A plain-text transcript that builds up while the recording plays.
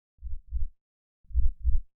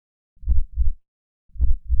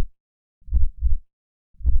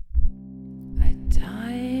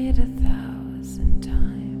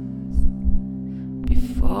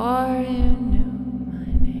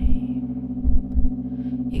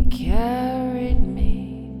carried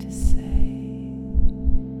me to say,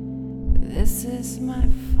 this is my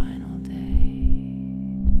final day.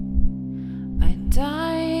 I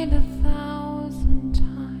died 1,000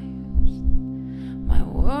 times. My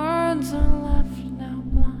words are left now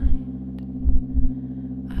blind.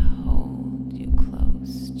 I hold you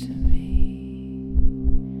close to me.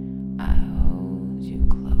 I hold you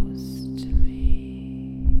close to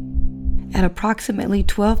me. At approximately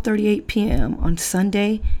 12:38 p.m. on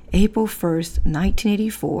Sunday, April 1st,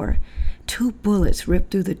 1984, 2 bullets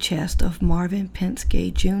ripped through the chest of Marvin Pentz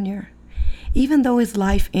Gay Jr. Even though his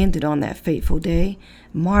life ended on that fateful day,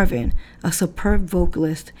 Marvin, a superb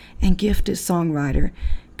vocalist and gifted songwriter,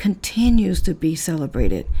 continues to be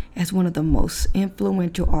celebrated as one of the most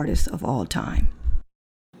influential artists of all time.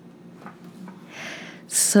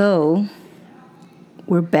 So,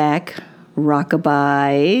 we're back,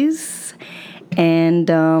 Rockabye. And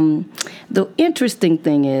the interesting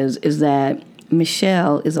thing is that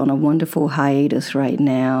Michelle is on a wonderful hiatus right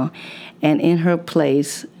now, and in her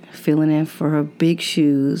place, filling in for her big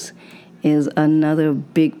shoes, is another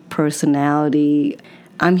big personality.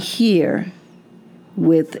 I'm here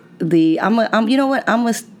with the. You know what? I'm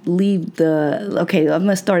gonna leave the. Okay, I'm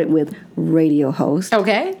gonna start it with radio host.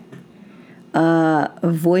 Okay. A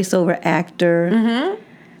voiceover actor. Mm-hmm.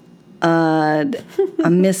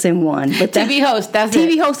 I'm missing one, but TV host. That's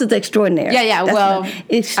TV it. host is extraordinaire. Yeah. That's well,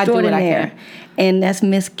 extraordinaire. I do what I can. And that's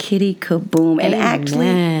Miss Kitty Kaboom. And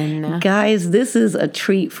Amen. actually, guys, this is a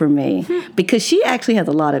treat for me because she actually has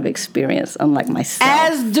a lot of experience, unlike myself.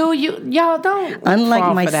 As do you. Y'all don't Unlike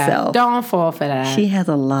fall myself. For that. Don't fall for that. She has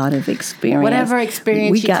a lot of experience. Whatever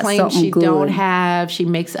experience she claims she good. don't have, she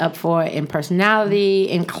makes up for in personality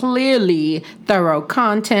and clearly thorough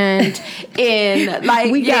content.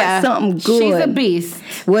 We got something good. She's a beast.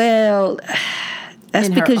 Well, that's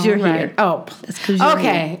because you're right. here. Oh, that's because you're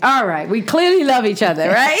okay. Here. All right. We clearly love each other,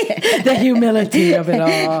 right? The humility of it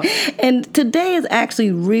all. And today is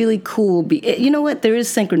actually really cool. You know what? There is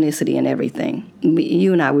synchronicity in everything.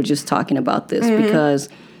 You and I were just talking about this because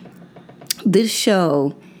this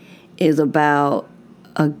show is about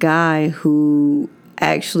a guy who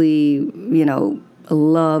actually,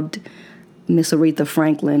 loved Miss Aretha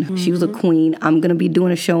Franklin. Mm-hmm. She was a queen. I'm going to be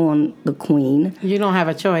doing a show on the Queen. You don't have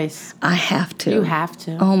a choice. I have to. You have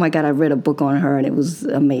to. Oh, my God. I read a book on her, and it was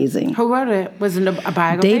amazing. Who wrote it? Was it a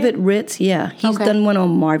biography? David Ritz, yeah. He's done one on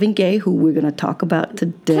Marvin Gaye, who we're going to talk about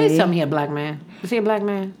today. Please tell me he's a black man. Is he a black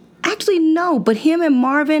man? Actually, no. But him and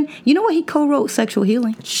Marvin, you know what? He co-wrote Sexual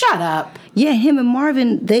Healing. Shut up. Yeah, him and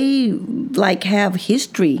Marvin, they, have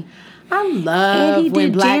history. I love and he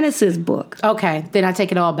did Janice's book. Okay, then I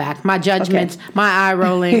take it all back. My judgments, my eye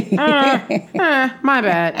rolling. My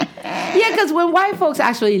bad. Yeah, because when white folks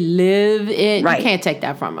actually live it, you can't take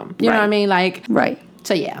that from them. You know what I mean? Right.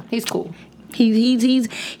 So yeah, he's cool.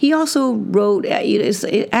 He also wrote.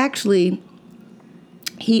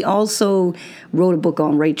 He also wrote a book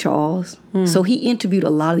on Ray Charles. So he interviewed a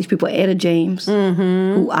lot of these people. Etta James,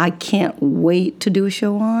 who I can't wait to do a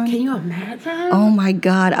show on. Can you imagine? Oh, my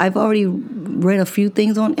God. I've already read a few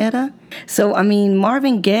things on Etta. So,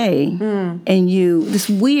 Marvin Gaye and you, this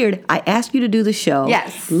weird, I asked you to do the show.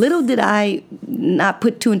 Yes. Little did I not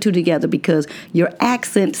put 2 and 2 together because your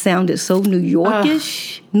accent sounded so New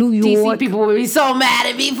Yorkish. New York. DC people would be so mad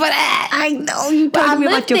at me for that. I know. You told me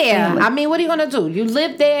about your family. What are you going to do? You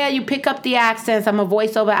live there, you pick up the accents. I'm a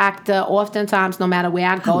voiceover actor. Oftentimes, no matter where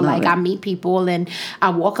I go, I meet people and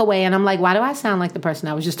I walk away and I'm like, why do I sound like the person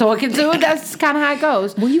I was just talking to? That's kind of how it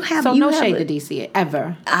goes. Well, no shade to DC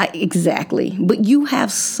ever. Exactly. But you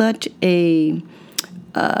have such a...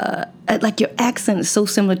 your accent is so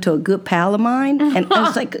similar to a good pal of mine, and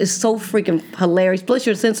it's so freaking hilarious. Plus,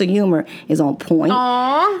 your sense of humor is on point.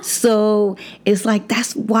 Aww. So it's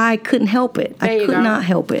that's why I couldn't help it. I could not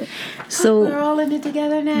help it. So we're all in it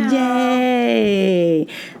together now. Yay!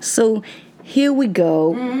 So here we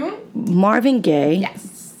go. Mm-hmm. Marvin Gaye,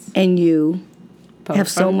 and you have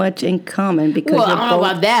so much in common because I don't know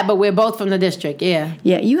about that, but we're both from the district. Yeah.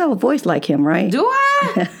 Yeah, you have a voice like him, right? Do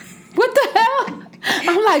I? What the hell?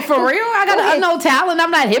 I'm like, for real? I got no talent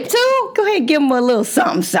I'm not hip to? Go ahead, give him a little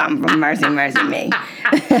something from Mercy, Mercy Me.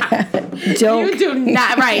 Joke. You do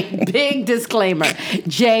not, right. Big disclaimer.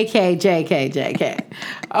 JK.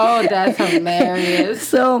 Oh, that's hilarious.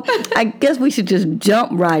 So I guess we should just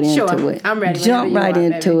jump right into it. I'm ready. Jump right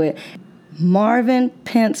into it. Marvin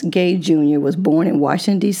Pentz Gay Jr. was born in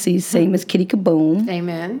Washington, D.C., same as Kitty Kaboom.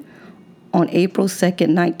 Amen. On April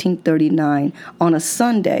 2nd, 1939, on a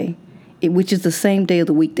Sunday, which is the same day of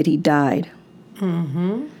the week that he died.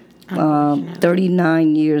 Mm-hmm.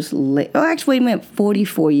 39 years later. Oh, actually, wait a minute,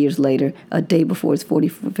 44 years later, a day before his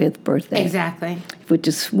 45th birthday. Exactly. Which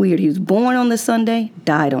is weird. He was born on the Sunday,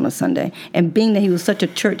 died on a Sunday. And being that he was such a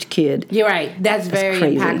church kid. You're right. That's very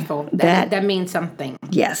crazy. impactful. That means something.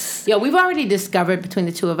 Yes. Yeah, we've already discovered between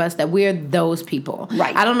the two of us that we're those people.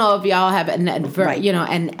 Right. I don't know if y'all have an Right.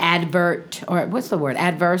 an advert, or what's the word?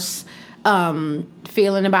 Adverse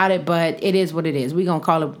feeling about it, but it is what it is. We're going to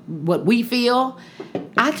call it what we feel.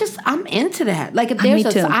 I'm into that. Like, if there's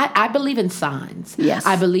Me too. I believe in signs. Yes.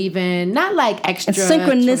 I believe in not like extra And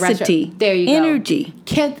synchronicity. There you go. Energy.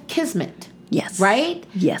 Kismet. Yes. Right?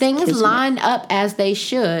 Yes. Things Kismet. line up as they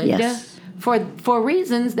should. Yes. For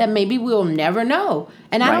reasons that maybe we'll never know.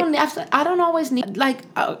 And Right. I don't always need, like,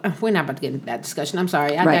 we're not about to get into that discussion. I'm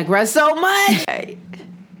sorry. I Right. digress so much.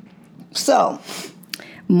 So,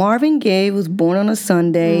 Marvin Gaye was born on a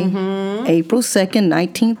Sunday, April 2nd,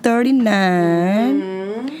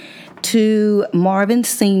 1939, to Marvin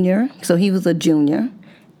Sr., so he was a junior,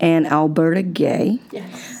 and Alberta Gaye.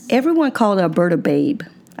 Yes. Everyone called Alberta Babe.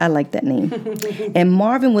 I like that name. And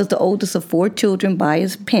Marvin was the oldest of 4 children by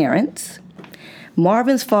his parents.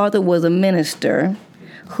 Marvin's father was a minister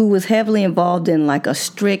who was heavily involved in like a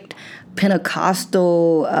strict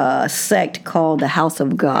Pentecostal sect called the House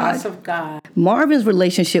of God. House of God. Marvin's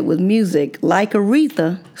relationship with music, like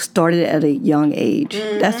Aretha, started at a young age.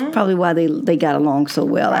 That's probably why they got along so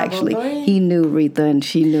well, actually. Probably. He knew Aretha and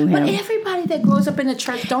she knew him. But everybody that grows up in the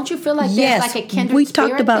church, don't you feel like Yes, there's like a kindred we spirit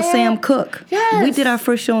talked about there? Sam Cooke. Yes. We did our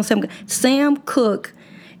first show on Sam Cooke. Sam Cooke,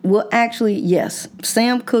 well, actually, yes.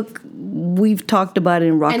 Sam Cooke, we've talked about it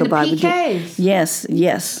in Rockabye. And the PKs. Yes.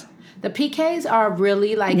 The PKs are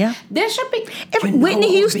really like, Yeah. there should be,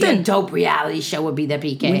 Whitney Houston. a dope reality show would be the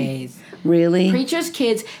PKs. Really? Preacher's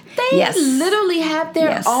Kids, they Yes. literally have their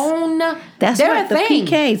Yes. own, That's they're right, a the thing.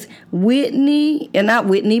 PKs. Whitney, and not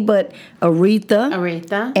Whitney, but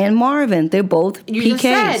Aretha. And Marvin. They're both You PKs.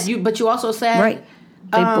 just said, but you also said, Right.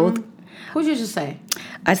 They both. who'd you just say?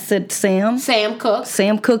 I said Sam. Sam Cooke.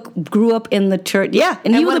 Sam Cooke grew up in the church. Yeah,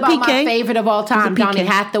 and he was what a about PK. my favorite of all time, He was a Donny PK.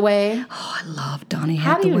 Hathaway? Oh, I love Donny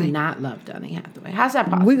How do Hathaway. you not love Donny Hathaway? How's that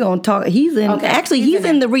possible? We're gonna talk. He's in. Okay, Actually, he's he's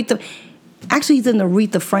in in the Aretha. Actually, he's in the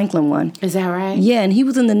Aretha Franklin one. Is that right? Yeah, and he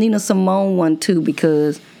was in the Nina Simone one too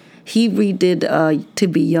because he redid "To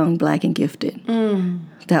Be Young, Black and Gifted."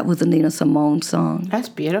 That was the Nina Simone song. That's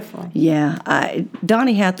beautiful. Yeah,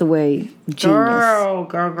 Donny Hathaway, genius,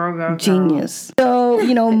 Girl. genius. So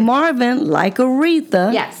Marvin, like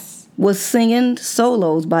Aretha, Yes. was singing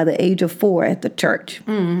solos by the age of 4 at the church,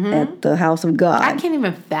 at the House of God. I can't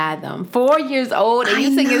even fathom. 4 years old and I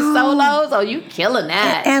you singing know. solos? Oh, you killing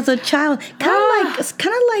that. As a child, kind of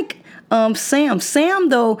like Sam. Sam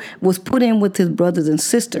though was put in with his brothers and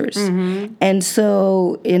sisters, and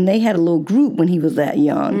they had a little group when he was that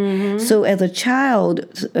young. So as a child,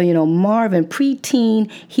 Marvin, preteen,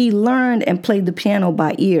 he learned and played the piano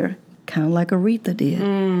by ear. Kind of like Aretha did.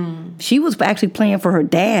 She was actually playing for her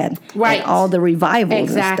dad at all the revivals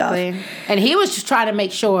Exactly. and stuff. And he was just trying to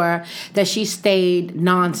make sure that she stayed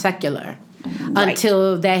non-secular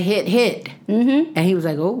until that hit. And he was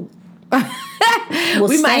like, oh.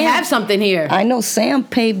 We might have something here. I know Sam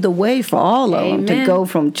paved the way for all of them to Amen. go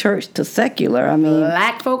from church to secular. I mean,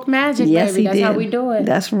 Black folk magic, yes, baby. he That's did. how we do it.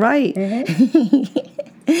 That's right.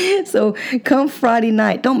 So come Friday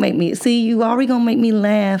night, don't make me see you already gonna make me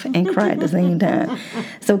laugh and cry at the same time.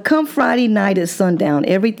 So come Friday night at sundown,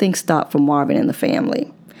 everything stopped for Marvin and the family.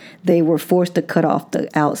 They were forced to cut off the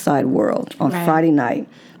outside world on Friday night.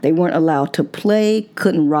 They weren't allowed to play,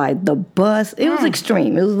 couldn't ride the bus. It was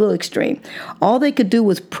extreme. It was a little extreme. All they could do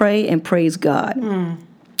was pray and praise God.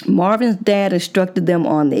 Marvin's dad instructed them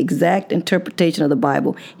on the exact interpretation of the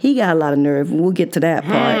Bible. He got a lot of nerve. We'll get to that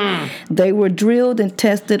part. They were drilled and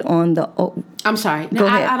tested on the... I'm sorry. Go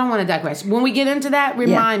ahead. I don't want to digress. When we get into that,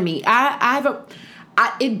 remind me.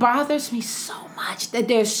 It bothers me so much that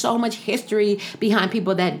there's so much history behind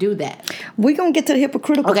people that do that. We're going to get to the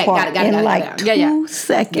hypocritical part in like 2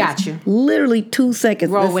 seconds. Got you. Literally 2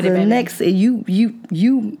 seconds. Roll with it, baby. Next, you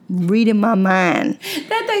reading my mind.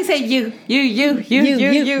 That thing say you. You.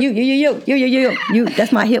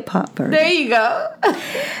 That's my hip hop version. There you go.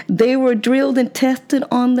 They were drilled and tested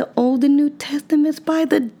on the Old and New Testaments by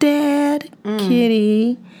the dad,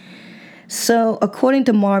 Kitty. So, according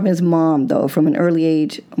to Marvin's mom, though, from an early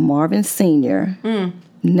age, Marvin Sr.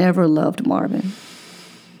 Never loved Marvin.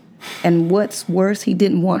 And what's worse, he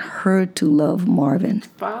didn't want her to love Marvin.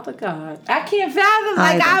 Father God. I can't fathom.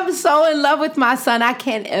 Like, I'm so in love with my son. I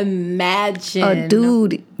can't imagine. A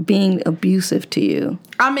dude being abusive to you?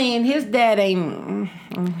 I mean, his dad ain't.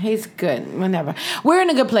 He's good. Whatever. We're in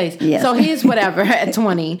a good place. Yes. So he's whatever at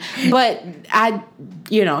 20. But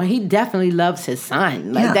he definitely loves his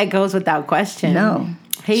son. Like that goes without question. No.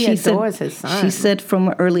 He adores his son. She said from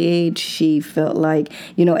an early age she felt like,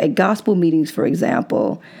 at gospel meetings, for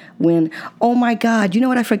example, when, oh my God, you know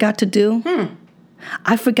what I forgot to do?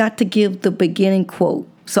 I forgot to give the beginning quote.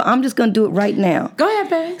 So I'm just going to do it right now. Go ahead,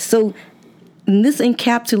 babe. So this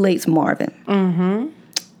encapsulates Marvin. Mm-hmm.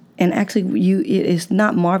 And actually, it's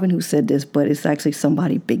not Marvin who said this, but it's actually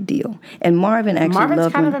somebody big deal. And Marvin's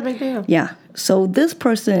kind of a big deal. Yeah. So this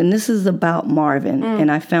person, and this is about Marvin,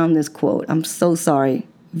 and I found this quote. I'm so sorry,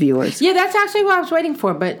 viewers. Yeah, that's actually what I was waiting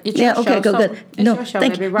for, but it's your show. Okay, go good. No, your show,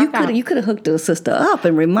 thank baby. You could have hooked the sister up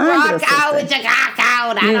and reminded her. Rock out with your cock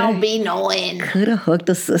out. I don't be knowing. Could have hooked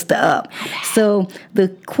the sister up. So the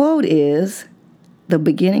quote is, the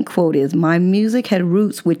beginning quote is, my music had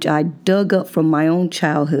roots which I dug up from my own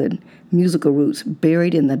childhood, musical roots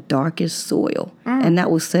buried in the darkest soil. And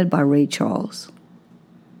that was said by Ray Charles.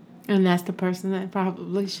 And that's the person that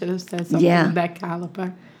probably should have said something of that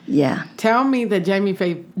caliber. Yeah. Tell me that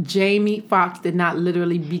Jamie Foxx did not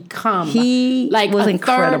literally become he was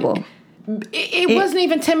incredible. It wasn't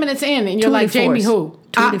even 10 minutes in, and you're like, Jamie who?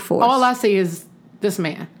 Tour de force. All I see is this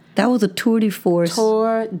man. That was a tour de force.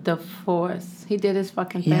 Tour de force. He did his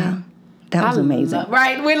fucking thing. Yeah. That was amazing.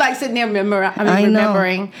 Right? We're like sitting there remembering.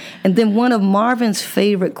 Know. And then one of Marvin's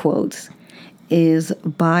favorite quotes is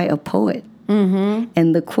by a poet. Mm-hmm.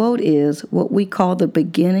 And the quote is, what we call the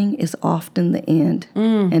beginning is often the end.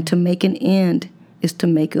 And to make an end is to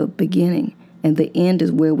make a beginning. And the end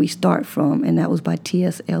is where we start from. And that was by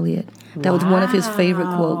T.S. Eliot. That was one of his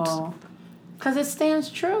favorite quotes. Because it stands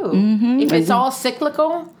true. Mm-hmm. If it's all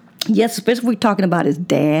cyclical. Yes, especially if we're talking about his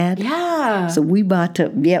dad. Yeah. So we about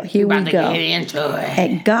to, here we go. Get into it.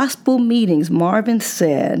 At gospel meetings, Marvin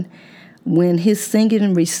said, when his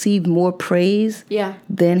singing received more praise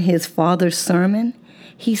than his father's sermon,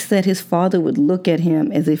 he said his father would look at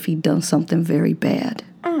him as if he'd done something very bad.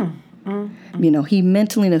 He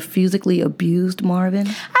mentally and physically abused Marvin.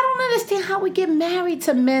 I don't understand how we get married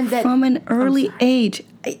to men that... From an early age.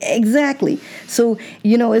 Exactly. So,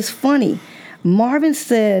 it's funny. Marvin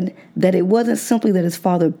said that it wasn't simply that his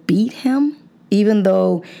father beat him, even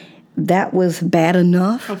though that was bad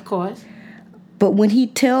enough. Of course. But when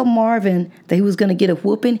he'd tell Marvin that he was going to get a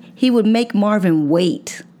whooping, he would make Marvin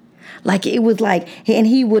wait. Like, it was like, and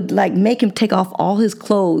he would like make him take off all his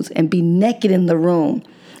clothes and be naked in the room.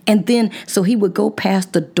 And then, so he would go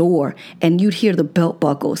past the door and you'd hear the belt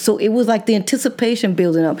buckle. So it was like the anticipation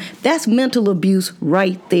building up. That's mental abuse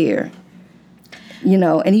right there.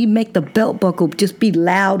 And he'd make the belt buckle just be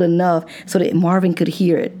loud enough so that Marvin could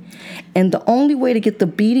hear it. And the only way to get the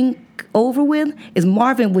beating over with is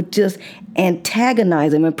Marvin would just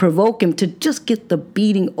antagonize him and provoke him to just get the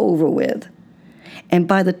beating over with. And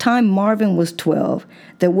by the time Marvin was 12,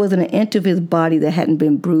 there wasn't an inch of his body that hadn't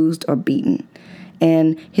been bruised or beaten.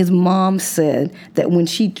 And his mom said that when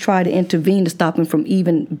she tried to intervene to stop him from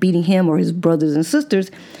even beating him or his brothers and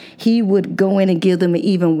sisters, he would go in and give them an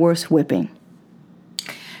even worse whipping.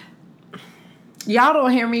 Y'all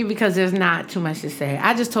don't hear me because there's not too much to say.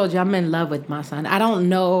 I just told you I'm in love with my son. I don't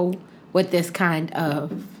know what this kind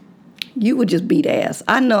of... You would just beat ass.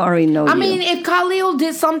 I already know you. I mean, if Khalil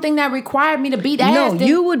did something that required me to beat ass... No,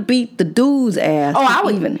 you would beat the dude's ass. Oh, I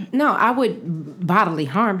would... No, I would bodily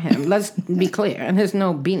harm him. Let's be clear. And there's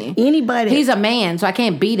no beating. Anybody... He's a man, so I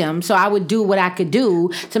can't beat him. So I would do what I could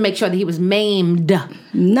do to make sure that he was maimed.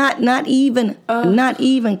 Not even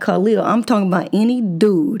Khalil. I'm talking about any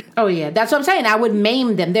dude. Oh, yeah. That's what I'm saying. I would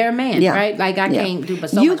maim them. They're a man, right? Like, I can't do but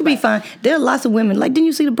so You much could be fine. There are lots of women. Like, didn't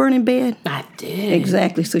you see The Burning Bed? I did.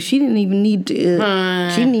 Exactly. So she didn't even need to...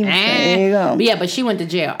 she didn't even... There you go. Yeah, but she went to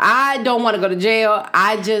jail. I don't want to go to jail.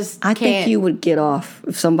 I think you would get off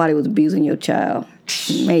if somebody was abusing your child.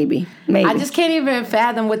 Maybe. I just can't even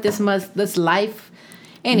fathom what this life...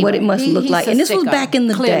 Anyway, what it must look like. And this was back in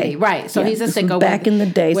the day. Right. So he's a sicko. Back in the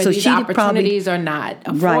day. So these opportunities are not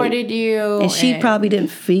afforded you. And she probably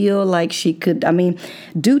didn't feel like she could. I mean,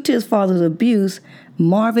 due to his father's abuse,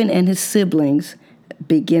 Marvin and his siblings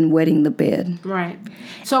began wetting the bed. Right.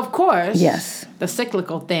 So, of course, the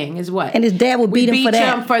cyclical thing is what? And his dad would beat him for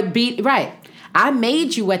that. Right. I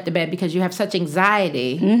made you wet the bed because you have such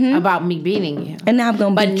anxiety about me beating you. And now I'm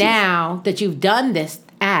going to beat you. But now that you've done this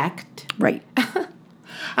act... Right.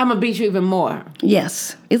 I'm going to beat you even more.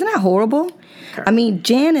 Yes. Isn't that horrible? Correct. I mean,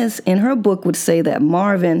 Janice, in her book, would say that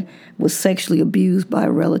Marvin was sexually abused by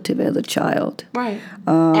a relative as a child. Right.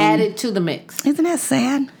 Added to the mix. Isn't that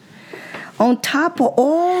sad? On top of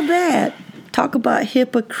all that, talk about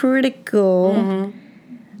hypocritical. Mm-hmm.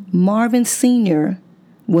 Marvin Sr.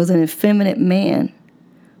 was an effeminate man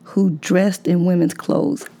who dressed in women's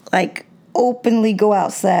clothes, like openly go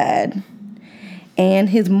outside. And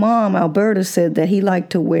his mom, Alberta, said that he liked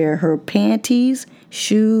to wear her panties,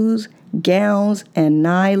 shoes, gowns, and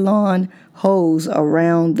nylon hose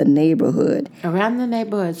around the neighborhood. Around the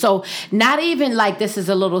neighborhood. So not even like this is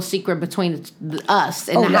a little secret between us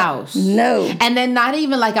in the house. No. And then not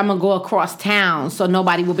even like I'm going to go across town so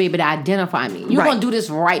nobody will be able to identify me. You're going to do this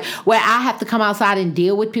right where I have to come outside and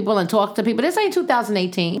deal with people and talk to people. This ain't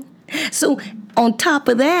 2018. So on top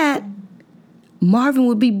of that, Marvin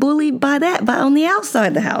would be bullied by on the outside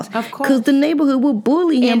of the house. Of course. Because the neighborhood would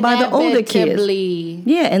bully him by the older kids.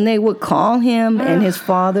 Yeah, and they would call him and his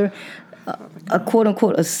father a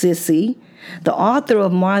quote-unquote a sissy. The author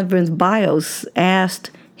of Marvin's bios asked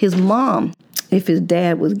his mom if his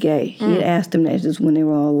dad was gay. He had asked him that just when they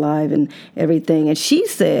were all alive and everything. And she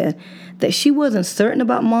said that she wasn't certain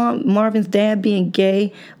about Marvin's dad being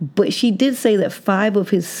gay, but she did say that 5 of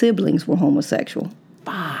his siblings were homosexual.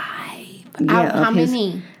 5? Yeah, how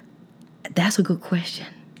many? That's a good question.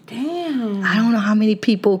 Damn. I don't know how many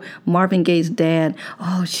people Marvin Gaye's dad.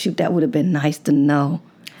 Oh, shoot, that would have been nice to know.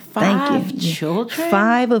 5 Thank you. children?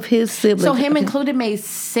 5 of his siblings. So him included made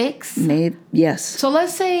 6? Yes. So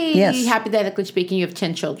let's say, Yes. hypothetically speaking, you have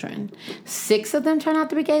 10 children. 6 of them turn out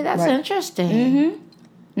to be gay? That's interesting.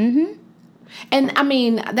 Mm-hmm. Mm-hmm. And, I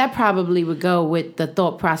mean, that probably would go with the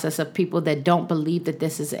thought process of people that don't believe that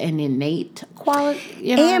this is an innate quality.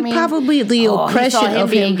 You know And what I mean? probably the oppression he saw him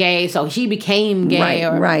of being him. gay, so he became gay.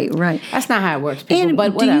 Right. That's not how it works, people, And but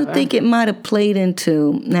do whatever. you think it might have played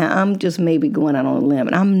into, now I'm just maybe going out on a limb,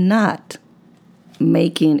 and I'm not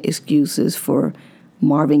making excuses for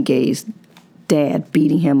Marvin Gaye's dad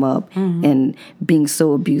beating him up and being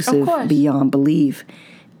so abusive beyond belief.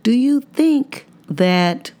 Do you think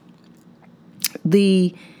that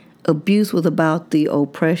the abuse was about the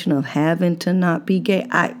oppression of having to not be gay?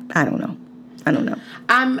 I don't know.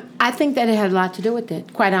 I think that it had a lot to do with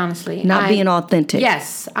it, quite honestly. Not being authentic.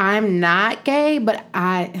 Yes, I'm not gay, but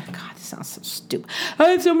God, this sounds so stupid. I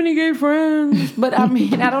have so many gay friends, but I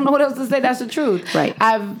mean, I don't know what else to say. That's the truth. Right.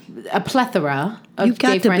 I have a plethora of You've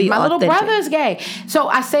got gay to friends. be My little authentic. brother is gay. So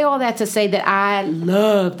I say all that to say that I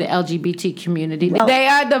love the LGBT community. They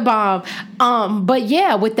are the bomb. But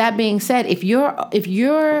yeah, with that being said, if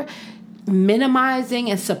you're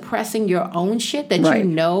minimizing and suppressing your own shit that you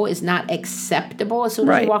know is not acceptable as soon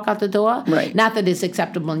as you walk out the door. Right. Not that it's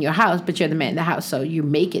acceptable in your house, but you're the man in the house, so you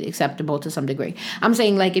make it acceptable to some degree. I'm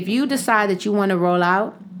saying, like, if you decide that you want to roll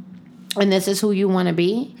out and this is who you want to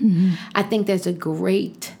be, I think there's a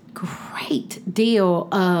great deal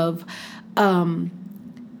of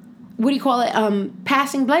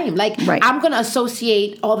passing blame. Like, I'm going to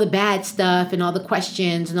associate all the bad stuff and all the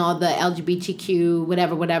questions and all the LGBTQ,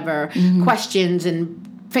 whatever, questions and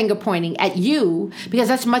finger pointing at you, because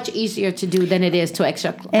that's much easier to do than it is to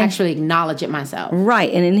actually acknowledge it myself.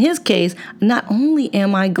 Right. And in his case, not only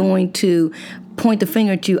am I going to point the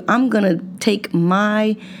finger at you, I'm going to take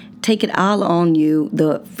it all on you,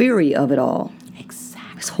 the fury of it all.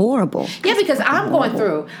 It's horrible. Yeah, because I'm going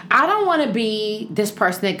through. I don't want to be this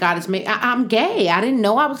person that God has made. I'm gay. I didn't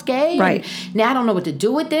know I was gay. Right. And now I don't know what to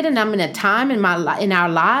do with it. And I'm in a time in our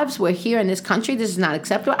lives where here in this country this is not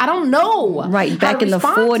acceptable. I don't know. Right. Back in the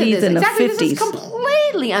 40s and the 50s. This is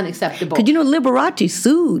completely unacceptable. Because Liberace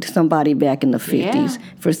sued somebody back in the 50s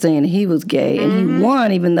for saying he was gay, and he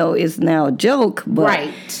won, even though it's now a joke. But,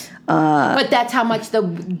 right. But that's how much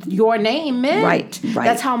your name meant. Right.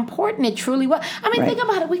 That's how important it truly was. I mean, think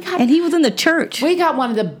about it. And he was in the church. We got one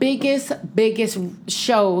of the biggest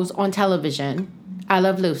shows on television, I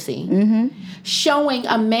Love Lucy, showing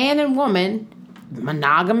a man and woman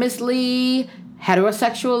monogamously,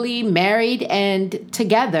 heterosexually, married and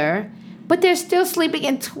together, but they're still sleeping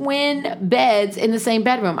in twin beds in the same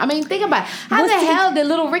bedroom. I mean, think about it. How the hell did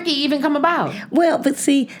Little Ricky even come about? Well, but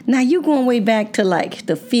see, now you're going way back to like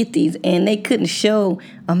the 50s, and they couldn't show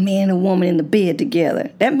a man and woman in the bed together.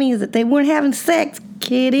 That means that they weren't having sex,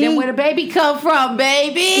 kitty. Then where the baby come from,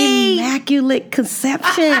 baby? Immaculate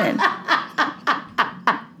conception.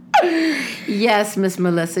 Yes, Miss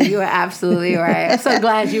Melissa, you are absolutely right. I'm so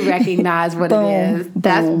glad you recognize what it is.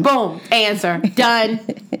 That's boom. Answer. Done.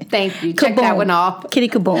 Thank you. Check that one off. Kitty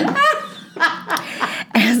kaboom.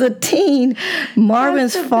 As a teen,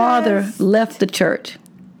 Marvin's father left the church.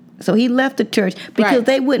 So he left the church because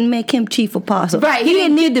they wouldn't make him chief apostle. Right. He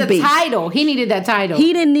didn't need to be. Title. He needed that title.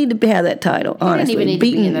 He didn't need to have that title, honestly. He didn't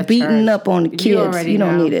even need to be in the beating church. up on the kids. You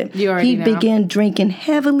don't need it. You already He began drinking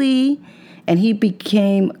heavily and he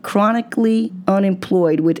became chronically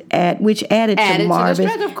unemployed, which added to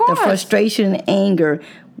Marvin's the frustration and anger,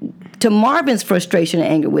 to Marvin's frustration and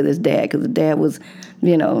anger with his dad, because the dad was,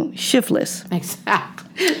 shiftless. Exactly.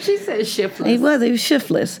 She said shiftless. He was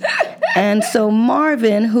shiftless. And so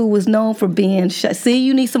Marvin, who was known for being see,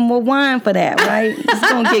 you need some more wine for that, right? It's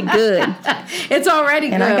gonna get good. It's already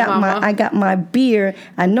and good. And I got my beer.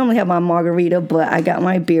 I normally have my margarita, but I got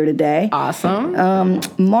my beer today. Awesome.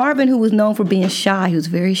 Marvin, who was known for being shy, he was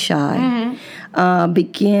very shy,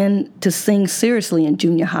 began to sing seriously in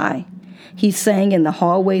junior high. He sang in the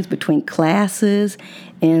hallways between classes,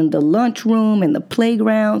 in the lunchroom, in the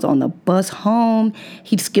playgrounds, on the bus home.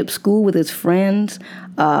 He'd skip school with his friends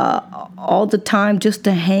all the time just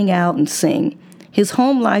to hang out and sing. His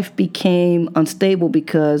home life became unstable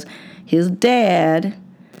because his dad,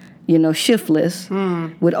 shiftless,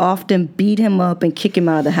 would often beat him up and kick him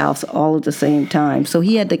out of the house all at the same time. So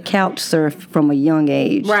he had to couch surf from a young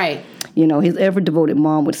age. Right. His ever-devoted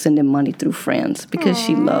mom would send him money through friends because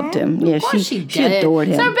she loved him. Yeah, she adored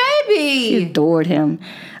him. It's her baby. She adored him.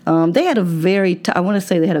 They had a very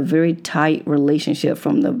tight relationship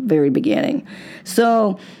from the very beginning.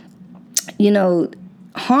 So,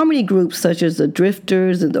 harmony groups such as the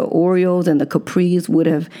Drifters and the Orioles and the Capris would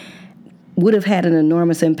have had an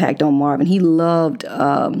enormous impact on Marvin. He loved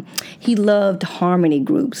harmony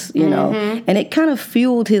groups, and it kind of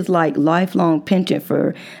fueled his lifelong penchant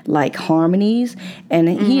for harmonies. And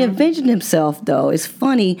he envisioned himself, though. It's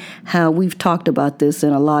funny how we've talked about this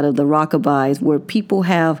in a lot of the rockabys, where people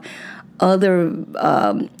have other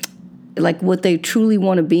what they truly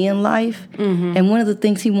want to be in life. And one of the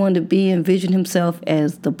things he wanted to be, envisioned himself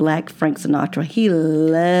as the Black Frank Sinatra. He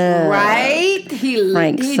loved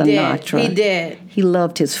Frank Sinatra. He did. He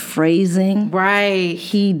loved his phrasing. Right.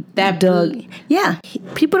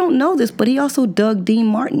 People don't know this, but he also dug Dean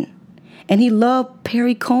Martin. And he loved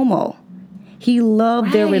Perry Como. He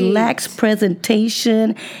loved their relaxed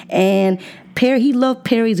presentation, and he loved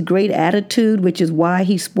Perry's great attitude, which is why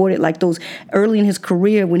he sported those early in his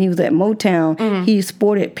career when he was at Motown. He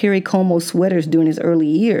sported Perry Como sweaters during his early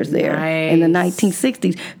years there in the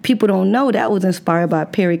 1960s. People don't know that was inspired by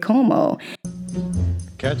Perry Como.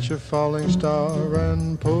 Catch a falling star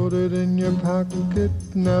and put it in your pocket,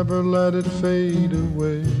 never let it fade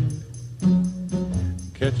away.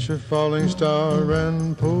 Catch a falling star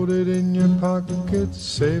and put it in your pocket,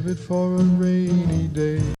 save it for a rainy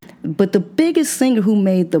day. But the biggest singer who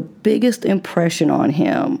made the biggest impression upon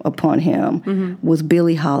him was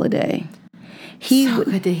Billie Holiday.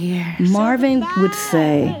 Good to hear. Marvin would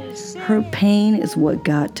say, "Her pain is what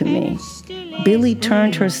got to me." Billie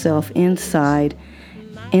turned herself inside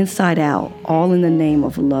out, all in the name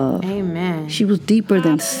of love. Amen. She was deeper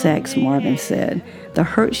than sex, Marvin said. The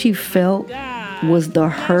hurt she felt was the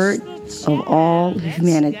hurt of all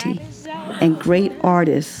humanity. And great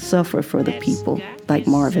artists suffer for the people, like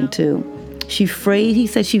Marvin too. He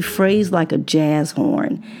said she phrased like a jazz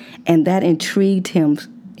horn, and that intrigued him.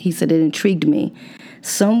 He said it intrigued me.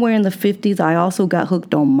 Somewhere in the 50s, I also got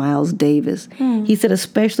hooked on Miles Davis. He said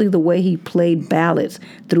especially the way he played ballads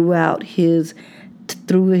through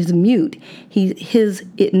his mute.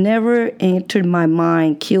 It never entered my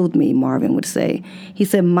mind, killed me, Marvin would say. He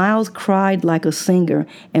said Miles cried like a singer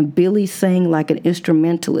and Billie sang like an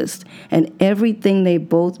instrumentalist, and everything they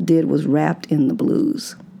both did was wrapped in the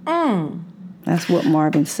blues. That's what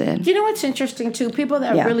Marvin said. You know what's interesting, too? People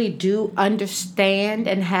that really do understand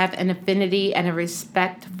and have an affinity and a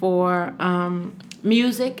respect for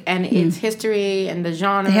music and its history and the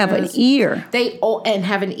genres. They have an ear.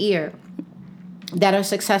 Have an ear. That are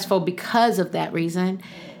successful because of that reason.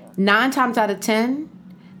 9 times out of 10,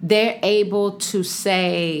 they're able to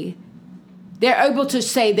say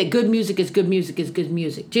that good music is good music is good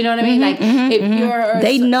music. Do you know what I mean?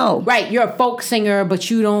 You're a folk singer, but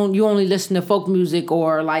you only listen to folk music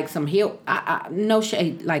or some no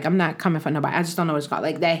shade. I'm not coming for nobody. I just don't know what it's called.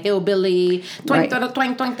 That hillbilly twink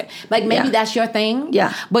twink twink. Maybe that's your thing.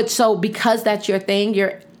 Yeah. But so because that's your thing,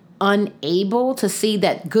 you're unable to see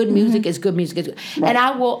that good music is good music. Right. And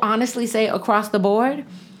I will honestly say across the board,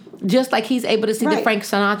 just like he's able to see that Frank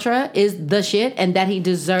Sinatra is the shit and that he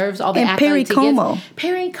deserves all the accolades Perry Como.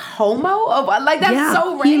 Perry Como? That's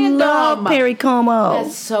so random. He loved Perry Como.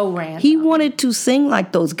 That's so random. He wanted to sing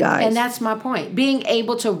like those guys. And that's my point. Being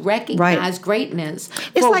able to recognize greatness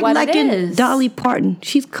it's for like, what like it in is. Dolly Parton.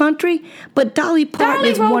 She's country, but Dolly Parton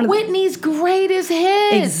is one of Whitney's greatest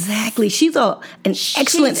hits. Exactly. She's an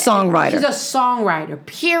excellent songwriter. She's a songwriter,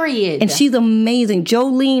 period. And she's amazing.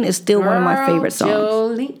 Jolene is still one of my favorite songs.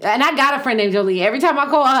 Jolene. And I got a friend named Jolene. Every time I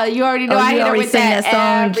call her, you already know I hit her with sing that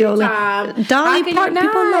song, every Jolene. time. Dolly Parton.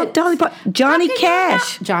 People love Dolly Parton. Johnny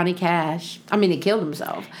Cash. Johnny Cash. I mean, he killed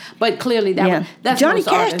himself, but clearly that's Johnny most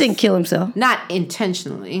Cash artists. didn't kill himself. Not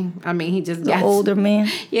intentionally. I mean, he just got Older man.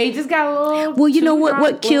 Yeah, he just got a little. Well, you know too what? drunk,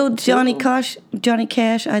 What killed Johnny too- Cash? Johnny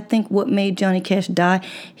Cash. I think what made Johnny Cash die,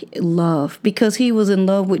 love, because he was in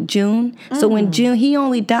love with June. So when June, he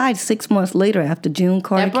only died 6 months later after June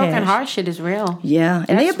Carter That broken Cash. heart shit is real. Yeah,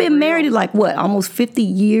 and they have been married like what, almost 50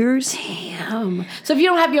 years. Damn. So if you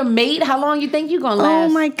don't have your mate, how long you think you gonna Oh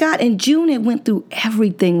last? my God! And June had went through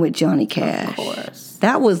everything with Johnny Cash. Of course.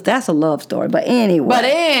 That's a love story. But anyway. But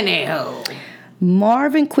anyhow.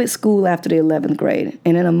 Marvin quit school after the 11th grade,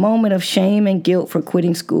 and in a moment of shame and guilt for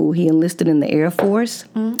quitting school, he enlisted in the Air Force.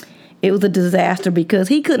 It was a disaster because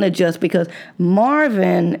he couldn't adjust, because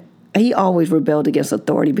Marvin, he always rebelled against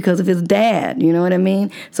authority because of his dad, you know what I mean?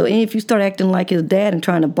 So if you start acting like his dad and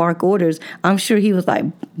trying to bark orders, I'm sure he was like,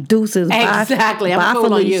 deuces, Exactly. bye, I'm bye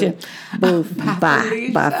cool on Felicia. you. Boof,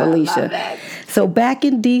 bye Felicia. Love that. So back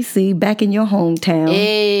in D.C., back in your hometown,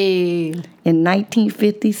 Hey. in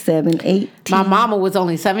 1957, 18... My mama was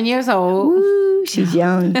only 7 years old. Ooh, she's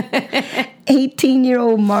young.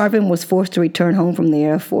 18-year-old Marvin was forced to return home from the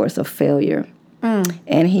Air Force, a failure.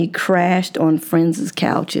 And he crashed on friends'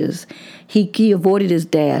 couches. He avoided his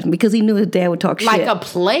dad because he knew his dad would talk shit. Like a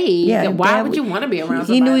plague. Yeah, Why dad would you want to be around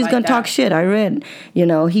He knew he was like going to talk shit. I read.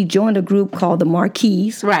 He joined a group called the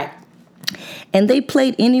Marquis. Right. And they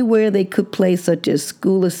played anywhere they could play, such as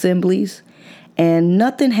school assemblies. And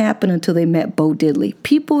nothing happened until they met Bo Diddley.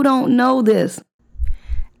 People don't know this.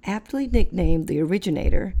 Aptly nicknamed the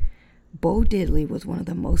originator, Bo Diddley was one of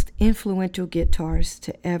the most influential guitarists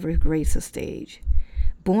to ever grace a stage.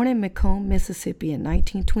 Born in Macomb, Mississippi in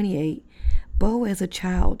 1928, Bo, as a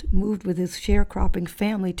child, moved with his sharecropping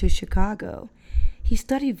family to Chicago. He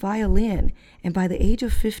studied violin, and by the age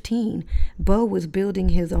of 15, Bo was building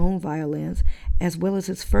his own violins as well as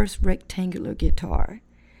his first rectangular guitar.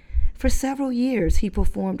 For several years, he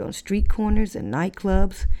performed on street corners and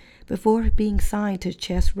nightclubs before being signed to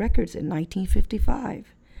Chess Records in 1955.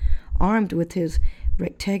 Armed with his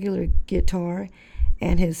rectangular guitar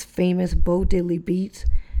and his famous Bo Diddley beats,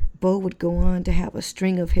 Bo would go on to have a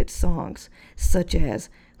string of hit songs such as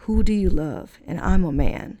Who Do You Love and I'm a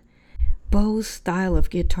Man. Bo's style of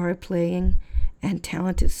guitar playing and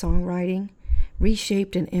talented songwriting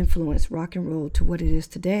reshaped and influenced rock and roll to what it is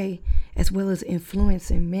today, as well as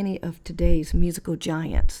influencing many of today's musical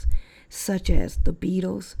giants, such as the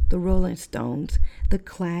Beatles, the Rolling Stones, the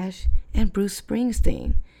Clash, and Bruce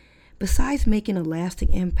Springsteen. Besides making a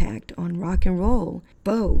lasting impact on rock and roll,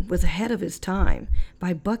 Bo was ahead of his time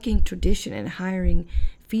by bucking tradition and hiring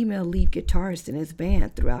female lead guitarists in his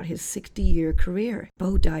band throughout his 60-year career.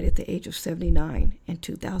 Bo died at the age of 79 in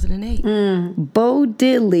 2008. Bo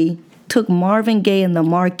Diddley took Marvin Gaye and the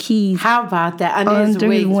Marquis How about that?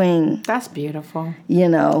 under his wing. That's beautiful.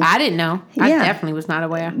 I didn't know. I definitely was not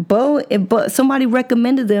aware. But somebody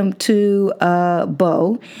recommended them to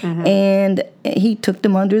Bo, and he took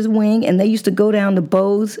them under his wing, and they used to go down to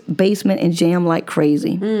Bo's basement and jam like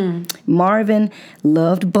crazy. Marvin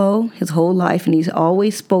loved Bo his whole life, and he's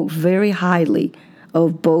always spoke very highly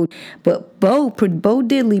of Bo. But Bo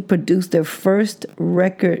Diddley produced their first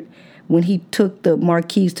record when he took the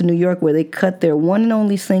Marquis to New York, where they cut their one and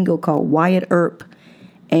only single called Wyatt Earp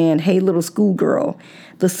and Hey Little Schoolgirl.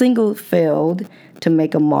 The single failed to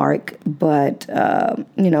make a mark, but,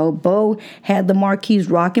 Bo had the Marquis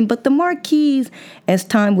rocking, but the Marquis, as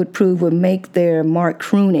time would prove, would make their mark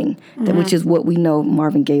crooning, which is what we know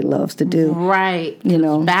Marvin Gaye loves to do. Right.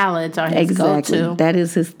 Ballads are his go-to. That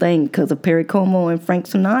is his thing because of Perry Como and Frank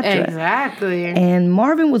Sinatra. Exactly. And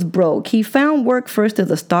Marvin was broke. He found work first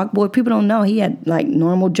as a stock boy. People don't know he had like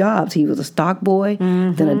normal jobs. He was a stock boy,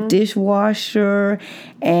 then a dishwasher,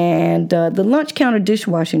 and the lunch counter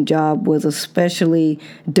dishwashing job was especially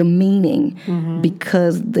demeaning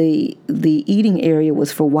because the eating area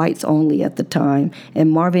was for whites only at the time,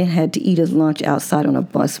 and Marvin had to eat his lunch outside on a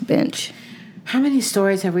bus bench. How many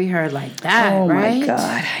stories have we heard like that, right? Oh, my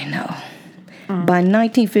God, I know. By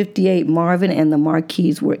 1958, Marvin and the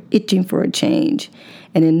Marquis were itching for a change.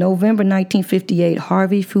 And in November 1958,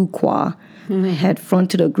 Harvey Fuqua had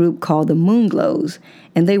fronted a group called the Moonglows,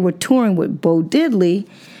 and they were touring with Bo Diddley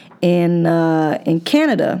in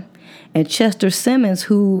Canada. And Chester Simmons,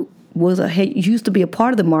 who used to be a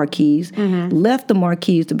part of the Marquis, left the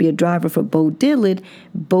Marquis to be a driver for Bo Diddley.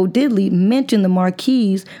 Bo Diddley mentioned the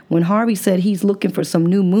Marquis when Harvey said he's looking for some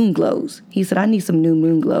new Moonglows. He said, I need some new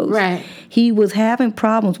Moonglows. Right. He was having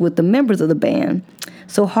problems with the members of the band.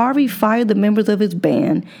 So Harvey fired the members of his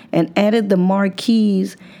band and added the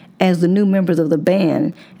Marquis as the new members of the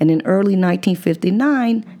band. And in early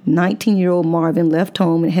 1959, 19-year-old Marvin left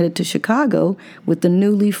home and headed to Chicago with the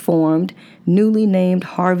newly named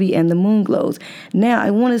Harvey and the Moonglows. Now,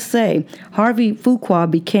 I want to say Harvey Fuqua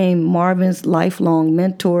became Marvin's lifelong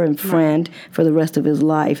mentor and friend for the rest of his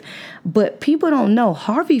life. But people don't know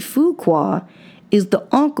Harvey Fuqua is the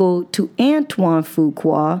uncle to Antoine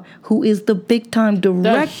Fuqua, who is the big-time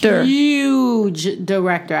director. The huge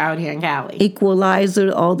director out here in Cali.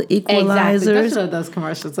 Equalizer, all the Equalizers. Exactly. Those are those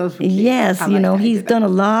commercials. Those were cute. Yes, he's done a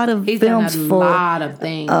lot of films done a lot of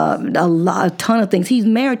things. A ton of things. He's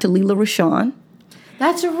married to Lela Rochon.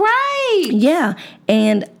 That's right. Yeah,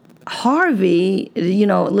 and Harvey,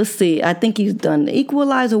 let's see. I think he's done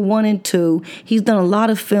Equalizer 1 and 2. He's done a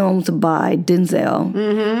lot of films by Denzel.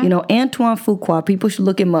 Mm-hmm. Antoine Fuqua, people should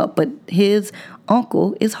look him up, but his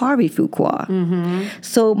uncle is Harvey Fuqua. Mm-hmm.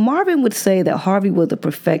 So Marvin would say that Harvey was a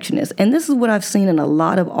perfectionist. And this is what I've seen in a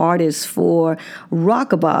lot of artists for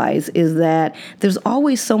rockabys, is that there's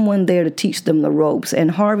always someone there to teach them the ropes.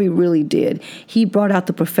 And Harvey really did. He brought out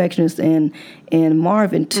the perfectionist in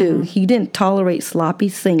Marvin, too. Mm-hmm. He didn't tolerate sloppy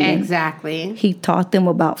singing. Exactly. He taught them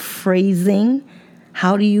about phrasing,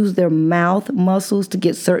 how to use their mouth muscles to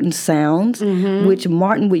get certain sounds, which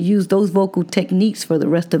Martin would use those vocal techniques for the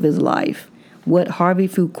rest of his life. What Harvey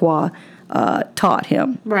Fuqua taught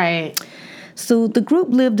him. Right. So the group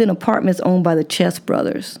lived in apartments owned by the Chess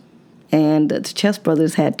brothers. And the Chess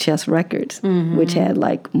brothers had Chess Records, which had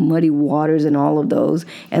like Muddy Waters and all of those.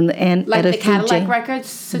 And like the Cadillac Records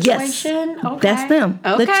situation? Yes, okay. That's them.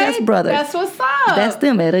 Okay. The Chess brothers. That's what's up. That's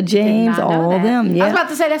them. Etta James, all of them. Yeah. I was about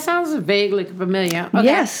to say, that sounds vaguely familiar. Okay.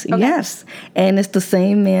 Yes, okay. yes. And it's the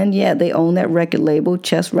same men. Yeah, they own that record label,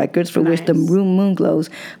 Chess Records, for which the Moonglows.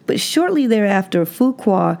 But shortly thereafter,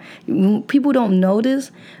 Fuqua, people don't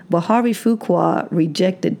notice, but Harvey Fuqua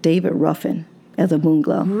rejected David Ruffin as a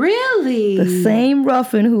Moonglow. Really? The same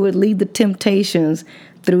Ruffin who would lead the Temptations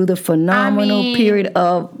through the phenomenal period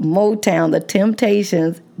of Motown, the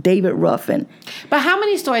Temptations, David Ruffin. But how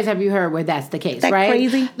many stories have you heard where that's the case, That right?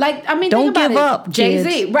 crazy? Don't give up, Jay-Z,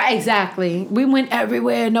 kids. right, exactly. We went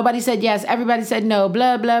everywhere. Nobody said yes. Everybody said no.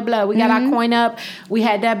 Blah, blah, blah. We got our coin up. We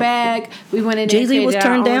had that bag. We went in there. Jay-Z was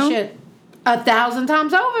turned down? Shit 1,000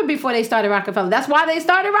 times over before they started Rockefeller. That's why they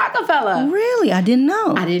started Rockefeller. Really? I didn't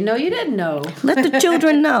know. I didn't know you didn't know. Let the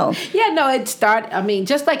children know. Yeah, no,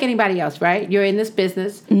 just like anybody else, right? You're in this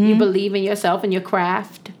business. You believe in yourself and your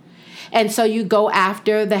craft. And so you go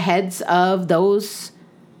after the heads of those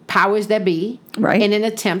powers that be, right, in an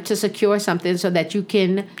attempt to secure something so that you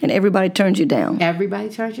can... And everybody turns you down. Everybody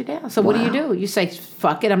turns you down. So what do? You say,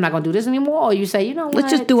 fuck it, I'm not going to do this anymore? Or you say, you know what?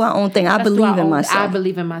 Let's just do our own thing. I believe in myself. I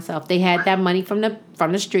believe in myself. They had that money from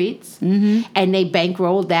the streets, and they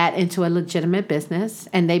bankrolled that into a legitimate business,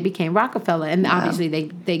 and they became Rockefeller. And obviously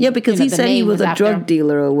they yeah, because he said he was a drug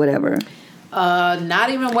dealer or whatever. Not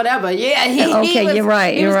even whatever. Yeah, you're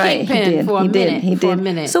right. He You're was right. Kingpin for a minute. He did. For a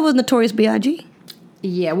minute. So was Notorious B.I.G.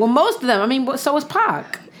 Yeah, well, most of them. I mean, so was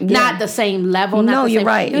Pac. Yeah. Not the same level. Not you're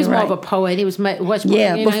right. He was more of a poet. He was much more.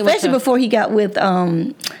 Yeah, but especially before he got with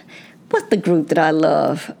what's the group that I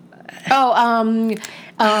love? Oh,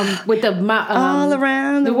 with the all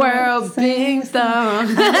around the world, Bing Song.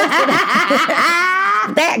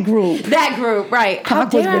 That group. That group, right? How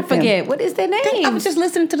dare I forget? What is their name? I was just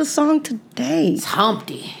listening to the song today. It's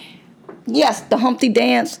Humpty. Yes, the Humpty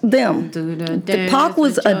Dance, them. Pac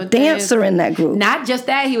was a dancer in that group. Not just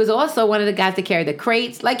that, he was also one of the guys that carried the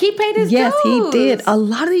crates. Like, he paid his dues. Yes, he did. A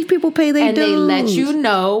lot of these people pay their dues. And they let you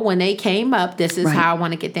know when they came up, this is how I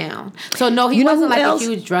want to get down. So, no, he wasn't like a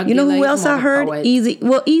huge drug dealer. You know who else I heard?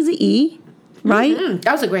 Eazy-E, right? Mm-hmm.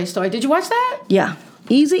 That was a great story. Did you watch that? Yeah.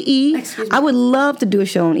 Eazy-E. I would love to do a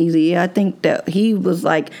show on Eazy-E. I think that he was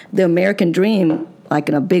like the American dream, like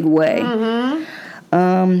in a big way. Mm-hmm.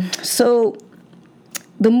 So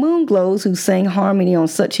the Moonglows, who sang harmony on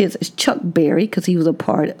such hits as Chuck Berry, because he was a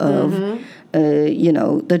part of,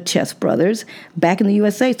 the Chess Brothers, Back in the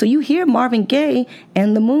USA. So you hear Marvin Gaye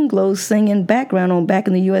and the Moonglows singing background on Back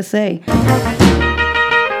in the USA.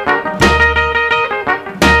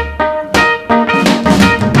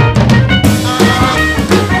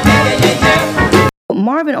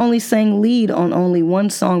 Marvin only sang lead on only one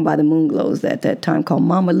song by the Moonglows at that time called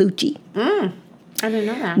Mama Lucci. I didn't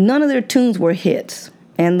know that. None of their tunes were hits.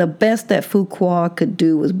 And the best that Fuqua could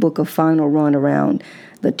do was book a final run around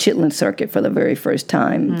the Chitlin Circuit for the very first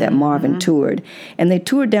time that Marvin toured. And they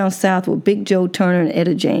toured down south with Big Joe Turner and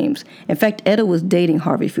Etta James. In fact, Etta was dating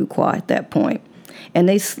Harvey Fuqua at that point.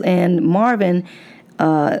 And Marvin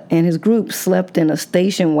and his group slept in a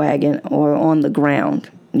station wagon or on the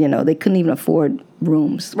ground. You know, they couldn't even afford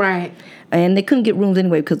rooms. Right. And they couldn't get rooms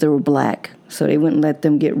anyway because they were black. So they wouldn't let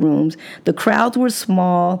them get rooms. The crowds were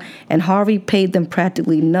small, and Harvey paid them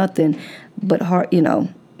practically nothing. But,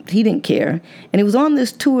 he didn't care. And it was on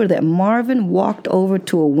this tour that Marvin walked over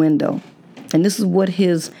to a window. And this is what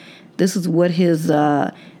the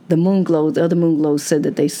Moonglows, the other Moonglows said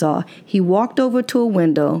that they saw. He walked over to a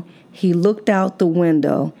window, he looked out the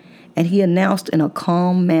window, and he announced in a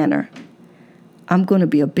calm manner, "I'm going to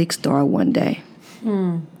be a big star one day."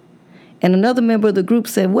 And another member of the group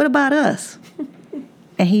said, "What about us?"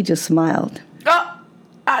 And he just smiled. Oh,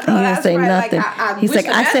 I know, He didn't say nothing. He's like,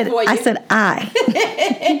 I said, I.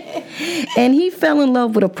 And he fell in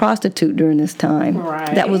love with a prostitute during this time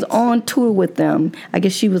that was on tour with them. I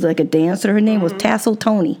guess she was like a dancer. Her name was Tassel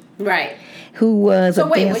Tony. Right. Who was a dancer. So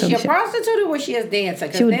wait, was she a prostitute or was she a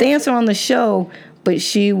dancer? She was a dancer on the show, but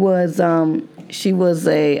she was a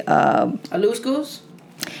loose goose?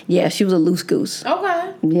 Yeah, she was a loose goose.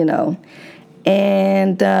 Okay.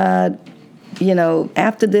 And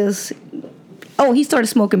after this, he started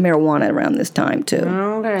smoking marijuana around this time too.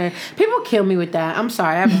 Okay. People kill me with that. I'm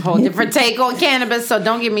sorry. I have a whole different take on cannabis, so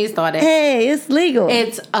don't get me started. Hey, it's legal.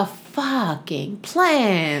 It's a fucking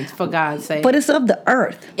plant, for God's sake. But it's of the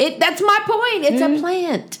earth. That's my point. It's a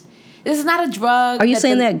plant. This is not a drug. Are you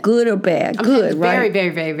saying that good or bad? Good, right? Very, very,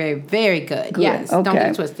 very, very, very good. Yes. Okay. Don't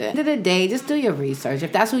get twisted. At the end of the day, just do your research.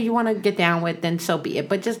 If that's who you want to get down with, then so be it.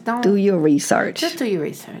 But just don't. Do your research. Just do your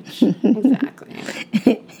research.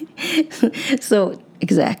 Exactly. So,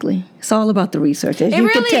 exactly. It's all about the research. As you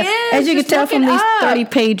can tell from these 30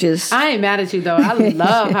 pages. I ain't mad at you, though. I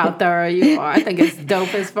love how thorough you are. I think it's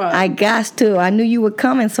dope as fuck. I got to. I knew you were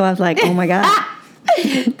coming, so I was like, oh, my God.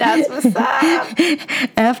 That's what's up.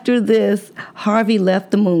 After this, Harvey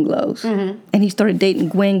left the Moonglows, and he started dating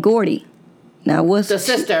Gwen Gordy. Now, what's the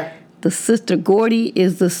sister? The sister. Gordy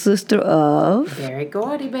is the sister of Berry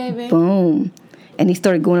Gordy, baby. Boom. And he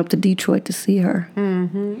started going up to Detroit to see her.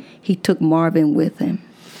 Mm-hmm. He took Marvin with him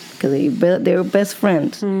because they were best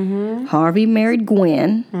friends. Mm-hmm. Harvey married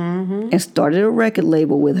Gwen and started a record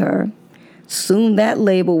label with her. Soon that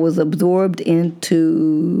label was absorbed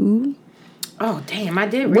into... Oh, damn, I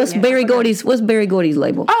did read What's Berry Gordy's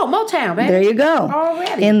label? Oh, Motown, baby. There you go.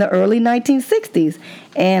 Already. In the early 1960s.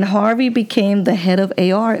 And Harvey became the head of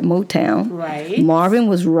AR at Motown. Right. Marvin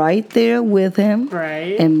was right there with him.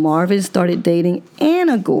 Right. And Marvin started dating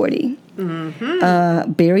Anna Gordy,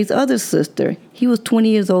 Berry's other sister. He was 20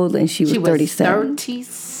 years old and she was 37.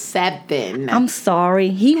 37. I'm sorry.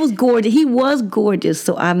 He was gorgeous. He was gorgeous,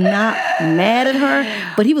 so I'm not mad at her,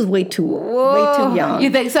 but he was way too young. You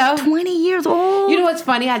think so? 20 years old. You know what's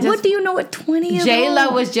funny? What do you know at 20 years old?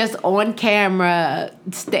 J-Lo was just on camera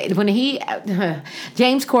when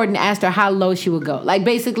James Corden asked her how low she would go. Like,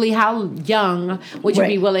 basically, how young would you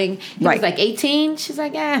be willing? He was like, 18? She's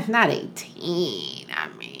like, not 18. I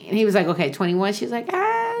mean, he was like, okay, 21? She's like,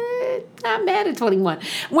 not mad at 21.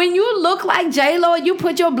 When you look like J-Lo and you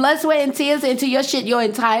put your blood, sweat, and tears into your shit your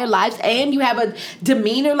entire life, and you have a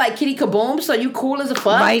demeanor like Kitty Kaboom, so you cool as a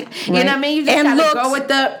fuck. Right. You know what I mean? You just gotta go with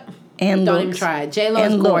the... And don't even try it. J-Lo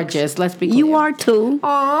is gorgeous. Let's be clear. You are too.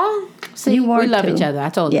 Aw. See, we love each other. I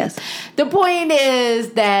told you. Yes. The point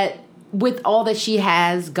is that with all that she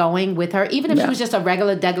has going with her, even if she was just a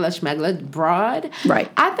regular schmegler broad,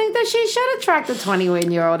 right? I think that she should attract a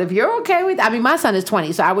 21-year-old. If you're okay with, I mean, my son is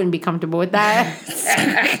 20, so I wouldn't be comfortable with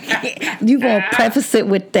that. You gonna preface it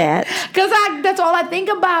with that? Because that's all I think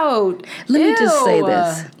about. Let me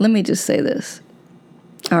just say this.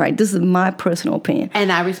 All right, this is my personal opinion,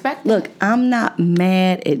 and I respect. Look, I'm not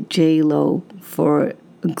mad at J-Lo for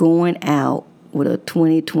going out with a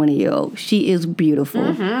 20-year-old. She is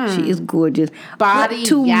beautiful. She is gorgeous. Body but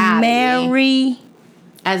to marry,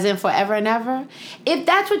 as in forever and ever, if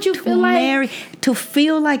that's what you feel like. To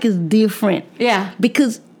feel like it's different. Yeah.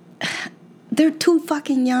 Because they're too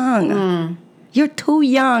fucking young. You're too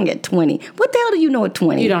young at 20. What the hell do you know at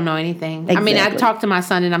 20? You don't know anything. Exactly. I mean, I talk to my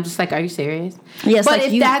son and I'm just like, are you serious? Yes, but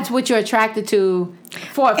if that's what you're attracted to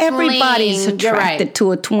for a everybody's fling, attracted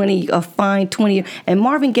to a fine 20. And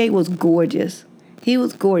Marvin Gaye was gorgeous. He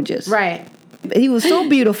was gorgeous. Right. He was so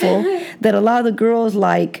beautiful that a lot of the girls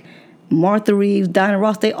like Martha Reeves, Diana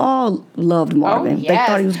Ross, they all loved Marvin. Oh, yes.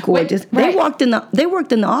 They thought he was gorgeous. They worked in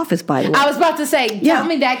the office, by the way. I was about to say, tell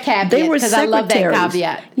me that caveat, they were because I love that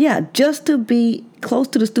caveat. Yeah, just to be close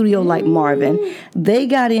to the studio like Marvin.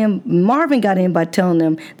 Marvin got in by telling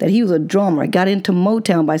them that he was a drummer. Got into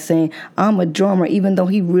Motown by saying, I'm a drummer, even though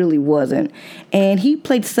he really wasn't. And he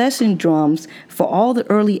played session drums for all the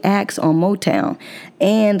early acts on Motown,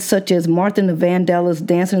 and such as Martha and the Vandellas,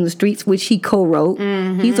 Dancing in the Streets, which he co-wrote.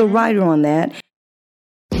 He's a writer on that.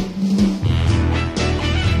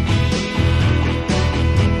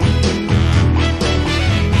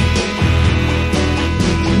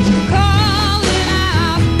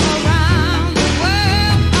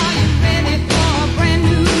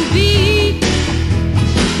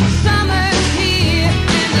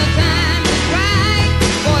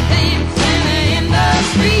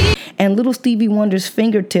 Little Stevie Wonder's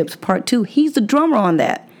Fingertips Part 2. He's the drummer on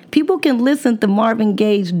that. People can listen to Marvin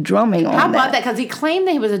Gaye's drumming on that. How about that? Because he claimed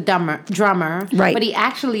that he was a drummer, right? But he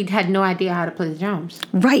actually had no idea how to play the drums,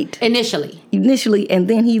 right? Initially, and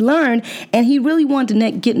then he learned, and he really wanted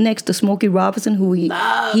to get next to Smokey Robinson, who he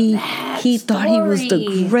thought he was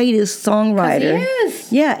the greatest songwriter. He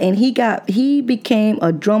is. Yeah, and he became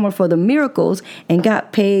a drummer for the Miracles and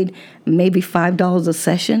got paid maybe $5 a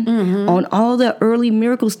session on all the early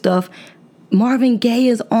Miracle stuff. Marvin Gaye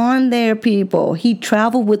is on there, people. He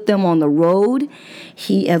traveled with them on the road.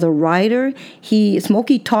 He, as a writer,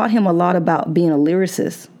 Smokey taught him a lot about being a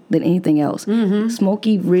lyricist than anything else.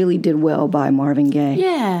 Smokey really did well by Marvin Gaye.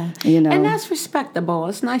 Yeah. You know? And that's respectable.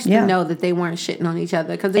 It's nice to know that they weren't shitting on each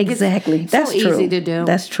other. Because exactly. That's so easy to do.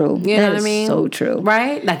 That's true. You know what I mean? So true.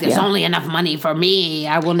 Right? Like, there's only enough money for me.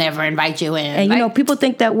 I will never invite you in. And, you know, people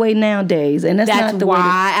think that way nowadays. And that's not the way. That's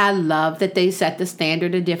why I love that they set the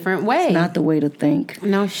standard a different way. It's not the way to think.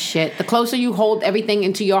 No shit. The closer you hold everything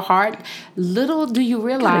into your heart, little do you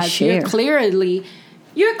realize you're clearly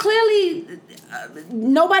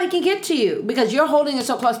nobody can get to you because you're holding it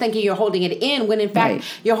so close thinking you're holding it in when in fact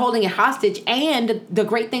you're holding it hostage, and the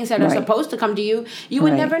great things that are supposed to come to you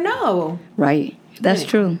would never know. Right. That's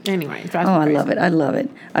true. Anyway. I love it.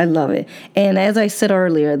 I love it. And as I said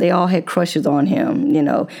earlier, they all had crushes on him, you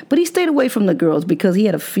know. But he stayed away from the girls because he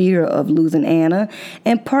had a fear of losing Anna,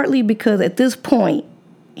 and partly because at this point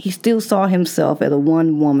he still saw himself as a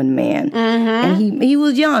one-woman man. And he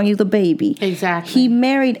was young. He was a baby. Exactly. He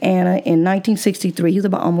married Anna in 1963. He was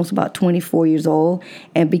almost about 24 years old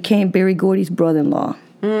and became Berry Gordy's brother-in-law.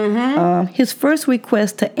 His first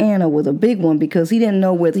request to Anna was a big one because he didn't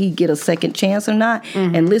know whether he'd get a second chance or not.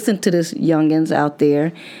 And listen to this, youngins out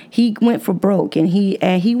there. He went for broke, and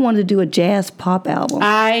he wanted to do a jazz pop album.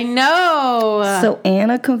 I know. So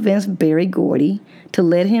Anna convinced Berry Gordy to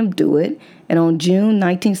let him do it. And on June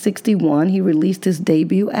 1961, he released his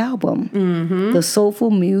debut album, The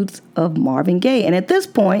Soulful Muse of Marvin Gaye. And at this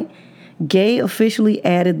point, Gaye officially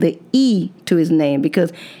added the E to his name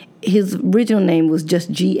because his original name was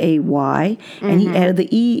just G-A-Y, and he added the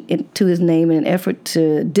E to his name in an effort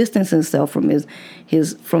to distance himself from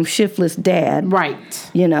from Shifless dad. Right.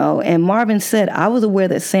 You know, and Marvin said, I was aware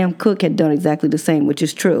that Sam Cooke had done exactly the same, which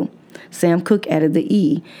is true. Sam Cooke added the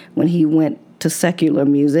E when he went to secular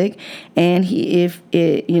music, and if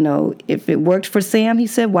it worked for Sam, he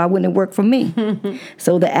said, why wouldn't it work for me?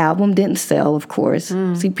 So the album didn't sell, of course.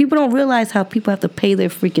 See, people don't realize how people have to pay their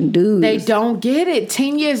freaking dues. They don't get it.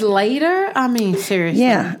 10 years later, I mean, seriously.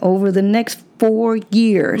 Yeah, over the next 4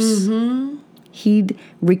 years, he'd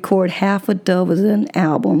record half a dozen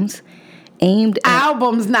albums aimed at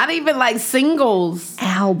albums, not even like singles.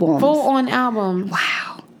 Albums. Full-on albums. Wow.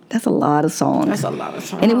 That's a lot of songs. That's a lot of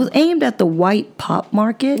songs. And it was aimed at the white pop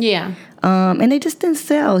market. Yeah. And they just didn't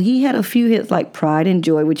sell. He had a few hits like Pride and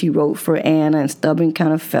Joy, which he wrote for Anna, and Stubborn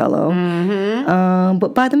Kind of Fellow. But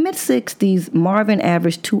by the mid-'60s, Marvin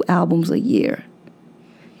averaged 2 albums a year.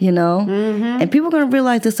 You know? And people are going to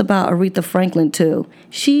realize this about Aretha Franklin, too.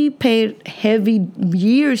 She paid heavy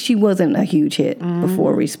years. She wasn't a huge hit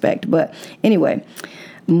before Respect. But anyway,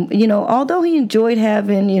 you know, although he enjoyed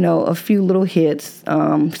having, you know, a few little hits,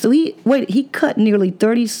 so he cut nearly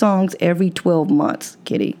 30 songs every 12 months,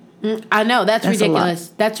 Kitty. I know, that's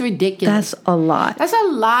ridiculous. That's ridiculous. That's a lot. That's a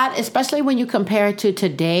lot, especially when you compare it to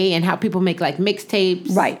today and how people make like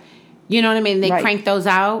mixtapes. Right. You know what I mean? They crank those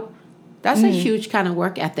out. That's a huge kind of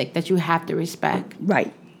work ethic that you have to respect.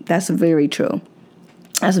 Right. That's very true.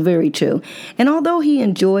 That's very true. And although he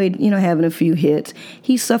enjoyed, you know, having a few hits,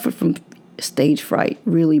 he suffered from stage fright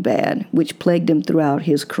really bad, which plagued him throughout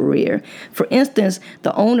his career. For instance,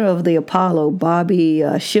 the owner of the Apollo, Bobby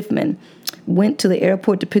Schiffman, went to the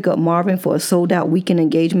airport to pick up Marvin for a sold-out weekend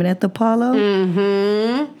engagement at the Apollo.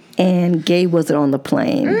 And Gaye wasn't on the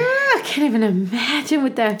plane. I can't even imagine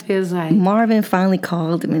what that feels like. Marvin finally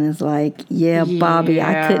called him and is like, yeah, Bobby,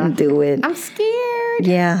 I couldn't do it. I'm scared.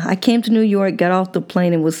 Yeah, I came to New York, got off the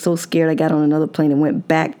plane, and was so scared I got on another plane and went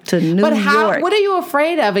back to New York. What are you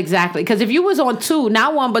afraid of exactly? Because if you was on 2,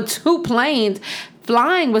 not 1, but 2 planes,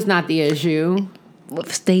 flying was not the issue.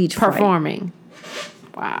 Stage fright. Performing.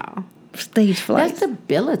 Wow. Stage flight. That's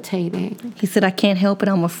debilitating. He said, I can't help it,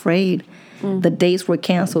 I'm afraid. The dates were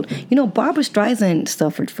canceled. You know, Barbra Streisand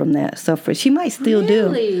suffered from that. She might still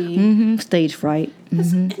do. Stage fright.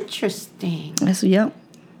 That's interesting. Yep.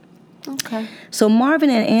 Okay. So Marvin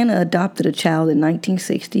and Anna adopted a child in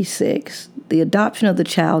 1966. The adoption of the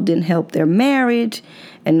child didn't help their marriage.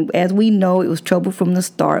 And as we know, it was trouble from the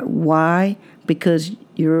start. Why? Because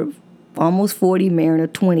you're almost 40 marrying a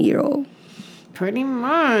 20-year-old. Pretty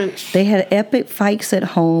much. They had epic fights at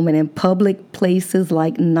home and in public places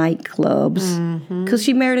like nightclubs because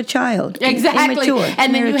she married a child. Exactly. Immature.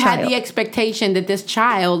 And then you had child. the expectation that this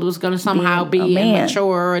child was going to somehow be a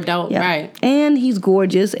mature adult. Yeah. Right. And he's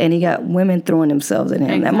gorgeous, and he got women throwing themselves at him.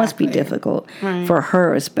 Exactly. That must be difficult for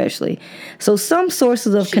her especially. So some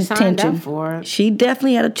sources of contention. Signed up for it. She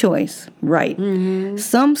definitely had a choice. Right.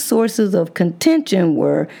 Some sources of contention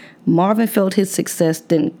were Marvin felt his success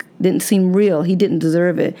didn't seem real. He didn't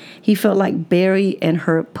deserve it. He felt like Barry and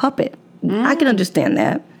her puppet. I can understand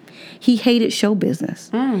that. He hated show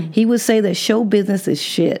business. He would say that show business is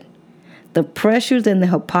shit. The pressures and the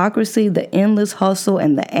hypocrisy, the endless hustle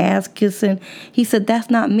and the ass kissing. He said,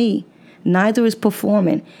 that's not me. Neither is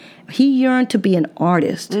performing. He yearned to be an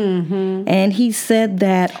artist. And he said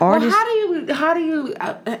that artists... Well, how do you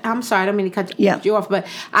I'm sorry, I don't mean to cut you off, but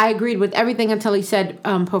I agreed with everything until he said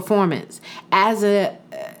performance. As a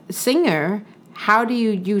singer, how do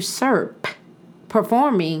you usurp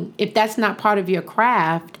performing if that's not part of your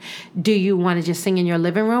craft? Do you want to just sing in your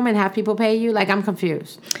living room and have people pay you? Like, I'm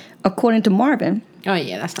confused. According to Marvin... Oh,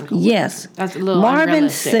 yeah, that's not cool. Yes. That's a little Marvin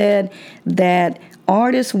unrealistic. said that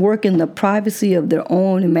artists work in the privacy of their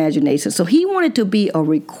own imagination. So he wanted to be a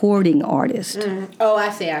recording artist. Oh,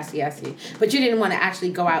 I see. But you didn't want to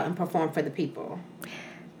actually go out and perform for the people.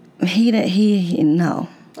 No.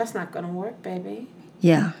 That's not going to work, baby.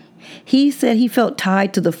 Yeah. He said he felt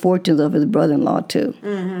tied to the fortunes of his brother-in-law, too.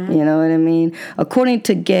 You know what I mean? According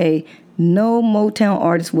to Gaye, no Motown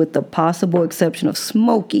artist, with the possible exception of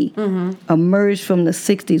Smokey, emerged from the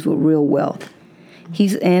 60s with real wealth.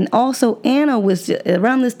 And also Anna was,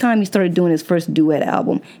 around this time he started doing his first duet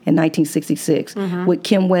album in 1966 with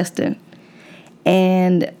Kim Weston.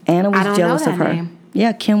 And Anna was jealous of her. Name.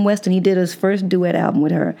 Yeah, Kim Weston. He did his first duet album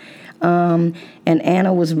with her. And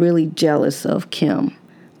Anna was really jealous of Kim.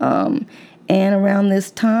 And around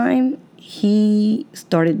this time, he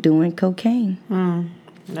started doing cocaine.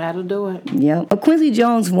 That'll do it. Yeah. Quincy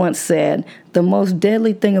Jones once said, the most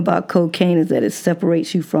deadly thing about cocaine is that it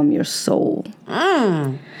separates you from your soul.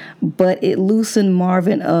 But it loosened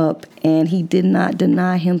Marvin up, and he did not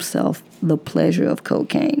deny himself the pleasure of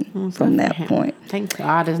cocaine from that point. Thank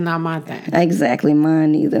God it's not my thing. Exactly,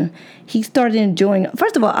 mine either. He started enjoying...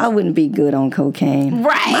 First of all, I wouldn't be good on cocaine.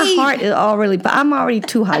 Right. My heart is already... But I'm already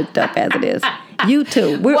too hyped up as it is. You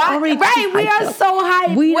too. We're already too hyped we are up. so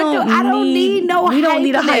hyped. I don't need no hype. We don't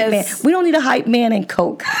need a hype man. We don't need a hype man and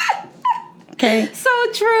coke. Okay? So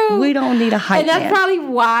true. We don't need a hype man. And that's probably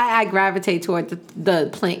why I gravitate toward the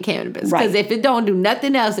plant cannabis. Because if it don't do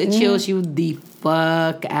nothing else, it chills you the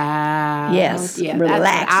fuck out. Yes. Yeah,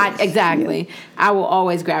 relaxes. Exactly. Yeah. I will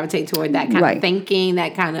always gravitate toward that kind of thinking,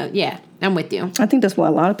 that kind of, I'm with you. I think that's why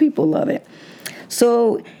a lot of people love it.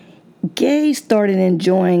 So Gaye started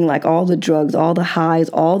enjoying like all the drugs, all the highs,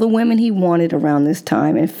 all the women he wanted around this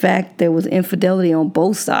time. In fact, there was infidelity on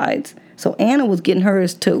both sides. So Anna was getting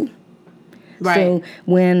hers too. Right. So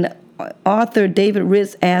when author David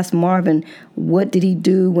Ritz asked Marvin what did he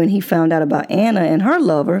do when he found out about Anna and her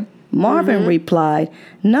lover, Marvin replied,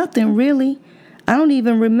 nothing really. I don't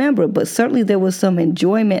even remember, but certainly there was some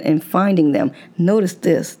enjoyment in finding them. Notice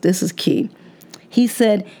this. This is key. He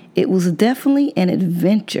said, it was definitely an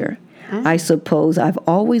adventure. I suppose I've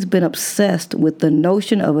always been obsessed with the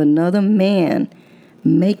notion of another man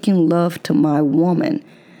making love to my woman.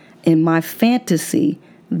 In my fantasy,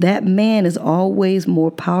 that man is always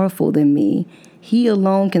more powerful than me. He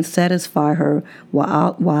alone can satisfy her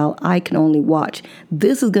while I can only watch.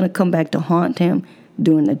 This is going to come back to haunt him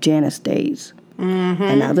during the Janis days.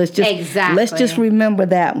 And now let's just remember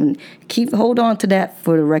that one. Hold on to that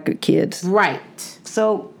for the record, kids. Right.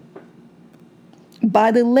 So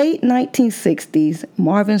by the late 1960s,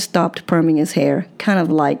 Marvin stopped perming his hair, kind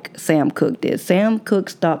of like Sam Cooke did. Sam Cooke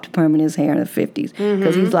stopped perming his hair in the 50s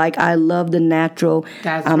because he's like, I love the natural.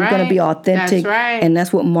 I'm going to be authentic. That's right. And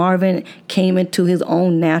that's what Marvin came into his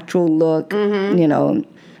own natural look, you know.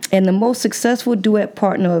 And the most successful duet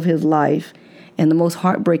partner of his life and the most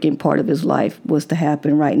heartbreaking part of his life was to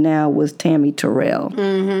happen right now was Tammy Terrell.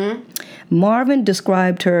 Marvin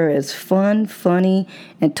described her as fun, funny,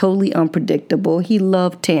 and totally unpredictable. He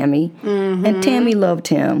loved Tammy, and Tammy loved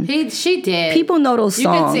him. She did. People know those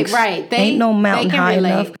songs. You can see, right. Ain't No Mountain High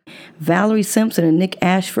Enough. Valerie Simpson and Nick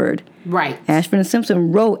Ashford. Right. Ashford and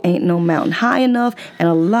Simpson wrote Ain't No Mountain High Enough, and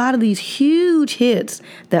a lot of these huge hits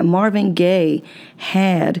that Marvin Gaye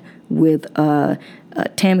had with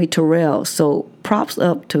Tammy Terrell. So props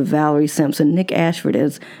up to Valerie Simpson. Nick Ashford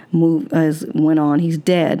has went on. He's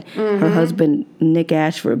dead. Her husband, Nick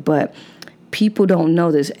Ashford. But people don't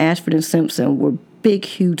know this. Ashford and Simpson were big,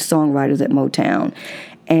 huge songwriters at Motown.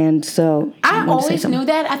 And so I always knew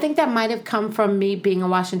that. I think that might have come from me being a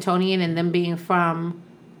Washingtonian and them being from...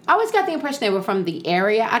 I always got the impression they were from the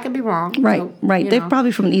area. I could be wrong. Right, so, right. They're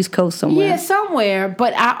probably from the East Coast somewhere. Yeah, somewhere.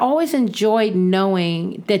 But I always enjoyed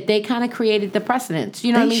knowing that they kind of created the precedents.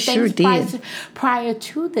 You know what I mean? Sure did. Prior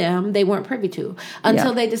to them, they weren't privy to.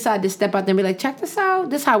 Until they decided to step out there and be like, check this out.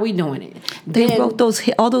 This is how we doing it. They wrote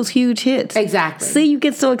all those huge hits. Exactly. See, you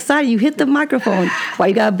get so excited. You hit the microphone. Why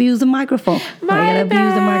you got to abuse the microphone? Why you got to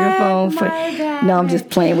abuse the microphone? No, I'm just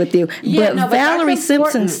playing with you. Yeah, but Valerie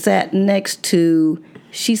Simpson sat next to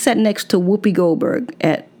Whoopi Goldberg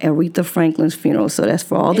at Aretha Franklin's funeral. So that's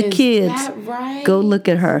for all the kids. Is that right? Go look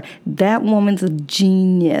at her. That woman's a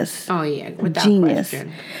genius. Oh, yeah. Without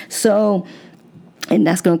question. So, and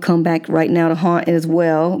that's going to come back right now to haunt as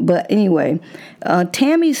well. But anyway,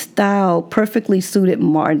 Tammy's style perfectly suited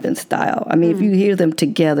Marvin's style. I mean, if you hear them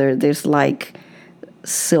together, there's like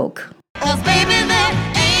silk. 'Cause baby, there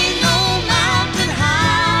ain't no mountain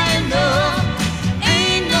high enough,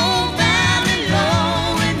 ain't no valley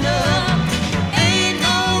low enough, ain't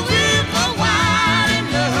no river wide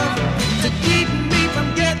enough to keep me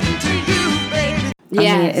from getting to you, baby.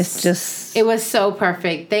 Yes. I mean, it's just... It was so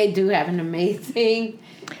perfect. They do have an amazing...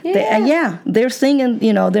 They're singing,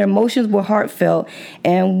 their emotions were heartfelt.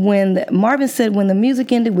 And when Marvin said, when the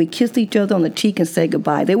music ended, we kissed each other on the cheek and said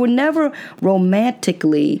goodbye. They were never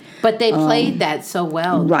romantically. But they played that so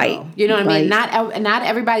well. Right. Though. You know what I mean? Right. Not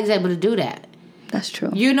everybody's able to do that. That's true.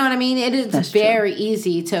 You know what I mean? It is very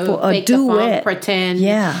easy to For fake a the duet. funk, pretend.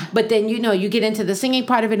 Yeah. But then, you get into the singing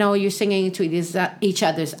part of it. You're singing into each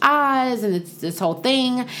other's eyes, and it's this whole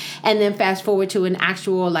thing. And then fast forward to an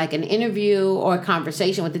actual, like an interview or a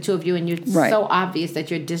conversation with the two of you, and you're so obvious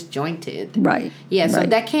that you're disjointed. Right. Yeah, so right.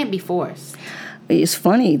 that can't be forced. It's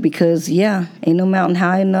funny because, Ain't No Mountain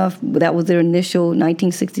High Enough, that was their initial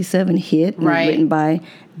 1967 hit, written by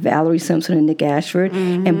Valerie Simpson and Nick Ashford.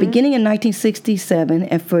 Mm-hmm. And beginning in 1967,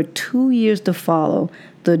 and for 2 years to follow,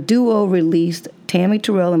 the duo released, Tammy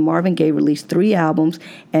Terrell and Marvin Gaye released 3 albums,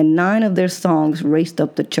 and 9 of their songs raced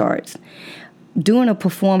up the charts. During a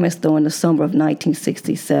performance, though, in the summer of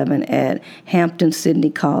 1967 at Hampton-Sydney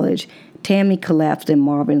College, Tammy collapsed in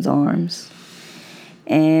Marvin's arms.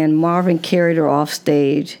 And Marvin carried her off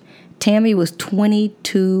stage. Tammy was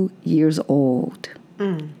 22 years old.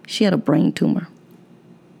 She had a brain tumor.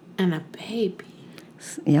 And a baby.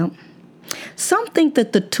 Yep. Some think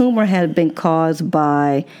that the tumor had been caused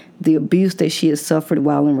by the abuse that she had suffered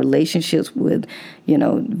while in relationships with,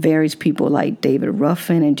 various people like David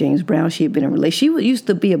Ruffin and James Brown. She had been in relationships. She used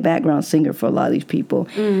to be a background singer for a lot of these people.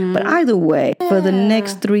 Mm. But either way, for the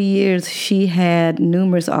next 3 years, she had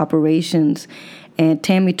numerous operations. And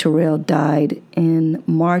Tammy Terrell died in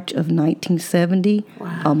March of 1970,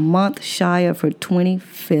 a month shy of her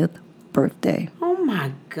 25th birthday. Oh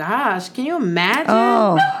my gosh. Can you imagine?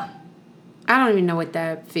 Oh. I don't even know what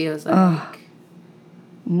that feels like.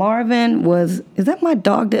 Marvin is that my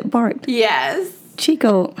dog that barked? Yes.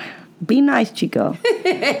 Chico, be nice, Chico.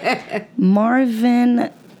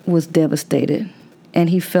 Marvin was devastated, and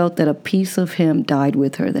he felt that a piece of him died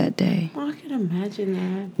with her that day. Oh, I can imagine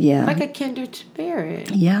that. Yeah. Like a kindred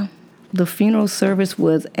spirit. Yeah. The funeral service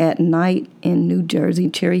was at night in New Jersey,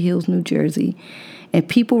 Cherry Hills, New Jersey. And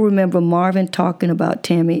people remember Marvin talking about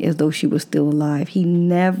Tammy as though she was still alive. He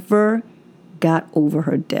never got over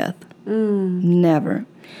her death. Never.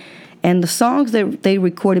 And the songs that they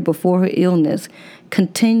recorded before her illness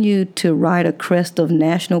continued to ride a crest of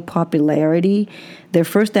national popularity. Their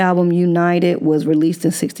first album, United, was released in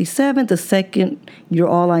 1967. The second, You're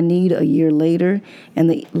All I Need, a year later. And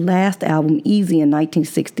the last album, Easy, in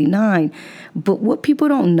 1969. But what people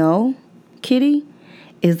don't know, Kitty,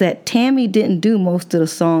 is that Tammy didn't do most of the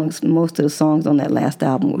songs on that last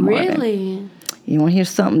album with Marvin. Really? You want to hear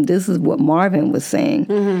something? This is what Marvin was saying.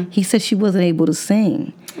 Mm-hmm. He said she wasn't able to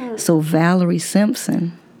sing. So Valerie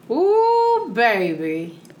Simpson... Ooh,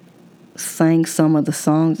 baby. sang some of the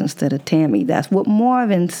songs instead of Tammy. That's what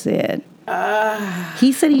Marvin said.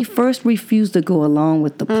 He said he first refused to go along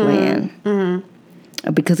with the plan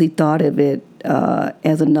because he thought of it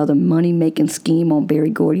as another money-making scheme on Berry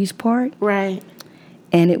Gordy's part. Right.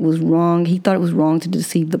 And it was wrong. He thought it was wrong to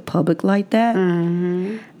deceive the public like that.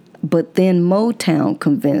 Mm-hmm. But then Motown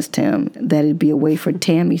convinced him that it'd be a way for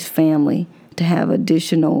Tammy's family to have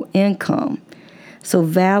additional income. So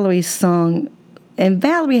Valerie sung, and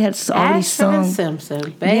Valerie had already sung. Ashford and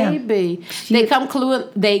Simpson, baby. Yeah.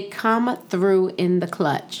 They come through in the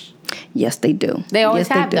clutch. Yes, they do. They always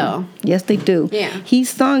yes, have, they do. though. Yes, they do. Yeah. She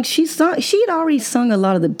had already sung a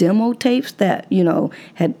lot of the demo tapes that,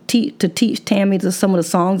 had to teach Tammy some of the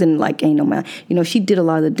songs, and like, ain't no matter. She did a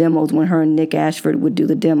lot of the demos when her and Nick Ashford would do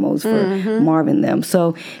the demos for Marvin them.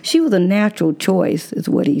 So she was a natural choice, is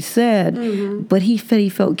what he said. But he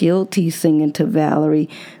felt guilty singing to Valerie.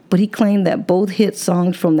 But he claimed that both hit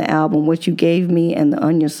songs from the album, What You Gave Me and the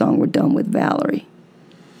Onion Song, were done with Valerie.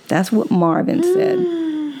 That's what Marvin said.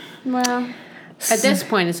 Well, at this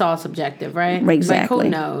point, it's all subjective, right? Exactly. Like, who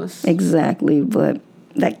knows? Exactly. But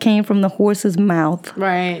that came from the horse's mouth.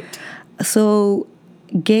 Right. So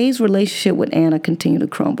Gay's relationship with Anna continued to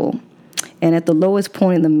crumble. And at the lowest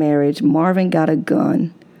point in the marriage, Marvin got a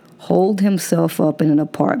gun, holed himself up in an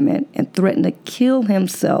apartment, and threatened to kill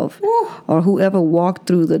himself or whoever walked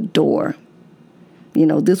through the door.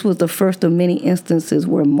 This was the first of many instances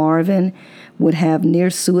where Marvin would have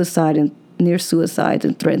near suicides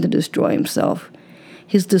and threatened to destroy himself.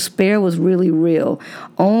 His despair was really real.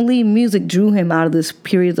 Only music drew him out of this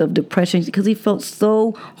period of depression because he felt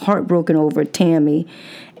so heartbroken over Tammy.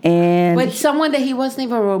 But someone that he wasn't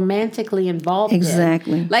even romantically involved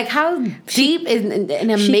in. Like, how deep and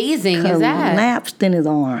amazing is that? Collapsed in his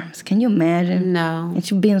arms. Can you imagine? No. And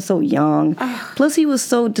she being so young. Plus, he was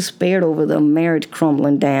so despaired over the marriage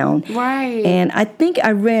crumbling down. Right. And I think I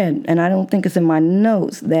read, and I don't think it's in my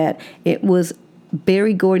notes, that it was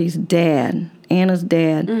Berry Gordy's dad, Anna's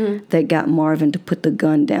dad, that got Marvin to put the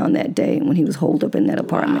gun down that day when he was holed up in that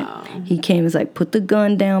apartment. Wow. He came and was like, put the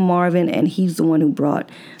gun down, Marvin, and he's the one who brought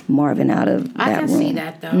Marvin out of that room. I can see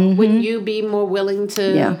that, though. Wouldn't you be more willing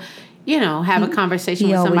to, have a conversation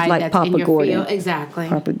with somebody that's Papa in your Gordy. field? Exactly.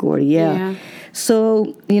 Papa Gordy, yeah.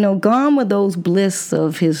 So, gone with those bliss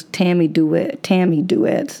of his Tammy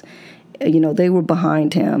duets, they were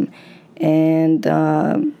behind him. And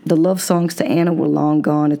the love songs to Anna were long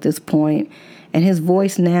gone at this point. And his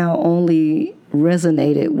voice now only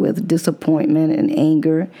resonated with disappointment and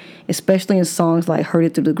anger, especially in songs like Heard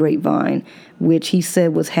It Through the Grapevine, which he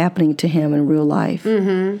said was happening to him in real life.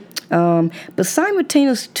 But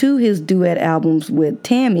simultaneous to his duet albums with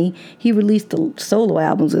Tammy, he released the solo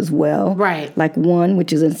albums as well. Right. Like one,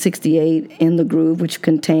 which is in 1968, In the Groove, which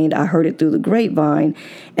contained I Heard It Through the Grapevine.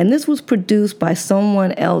 And this was produced by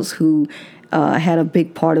someone else who had a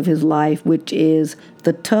big part of his life, which is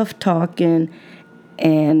the tough-talking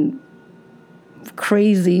and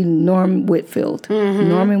crazy Norman Whitfield.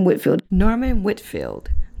 Norman Whitfield,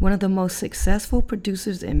 one of the most successful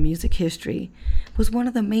producers in music history, was one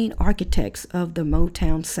of the main architects of the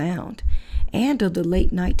Motown sound and of the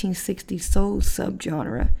late 1960s soul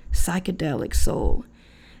subgenre, psychedelic soul.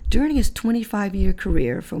 During his 25-year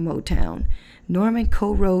career for Motown, Norman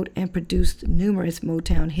co-wrote and produced numerous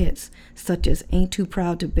Motown hits such as Ain't Too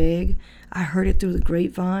Proud to Beg, I Heard It Through the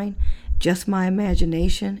Grapevine, Just My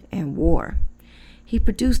Imagination, and War. He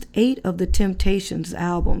produced 8 of the Temptations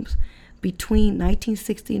albums between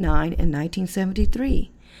 1969 and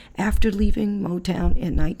 1973. After leaving Motown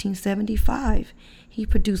in 1975, he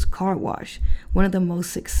produced Car Wash, one of the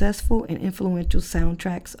most successful and influential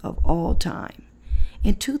soundtracks of all time.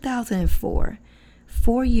 In 2004,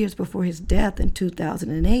 4 years before his death in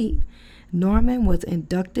 2008, Norman was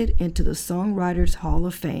inducted into the Songwriters Hall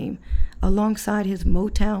of Fame alongside his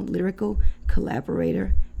Motown lyrical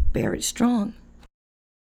collaborator, Barrett Strong.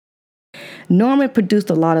 Norman produced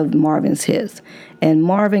a lot of Marvin's hits, and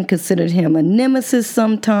Marvin considered him a nemesis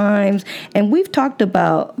sometimes. And we've talked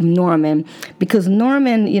about Norman because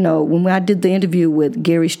Norman, when I did the interview with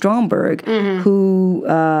Gary Stromberg, who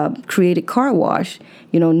created Car Wash,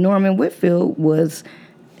 Norman Whitfield was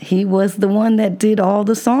the one that did all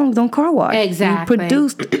the songs on Car Wash. Exactly. He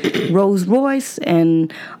produced Rolls Royce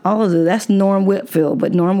and all of it. That's Norm Whitfield,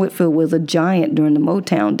 but Norm Whitfield was a giant during the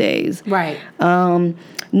Motown days. Right.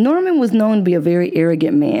 Norman was known to be a very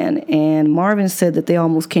arrogant man, and Marvin said that they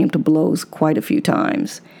almost came to blows quite a few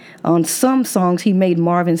times. On some songs, he made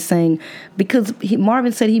Marvin sing because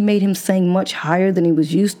Marvin said he made him sing much higher than he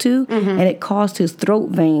was used to, and it caused his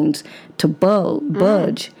throat veins to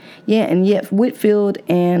budge. Yeah, and yet Whitfield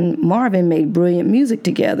and Marvin made brilliant music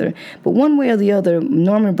together. But one way or the other,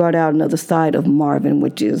 Norman brought out another side of Marvin,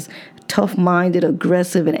 which is tough-minded,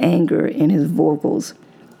 aggressive, and anger in his vocals.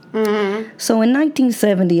 So in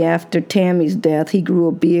 1970, after Tammy's death, he grew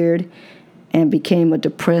a beard and became a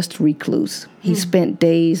depressed recluse. He spent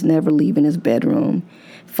days never leaving his bedroom.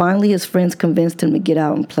 Finally, his friends convinced him to get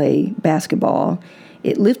out and play basketball.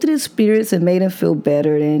 It lifted his spirits and made him feel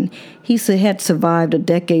better. And he had survived a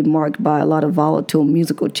decade marked by a lot of volatile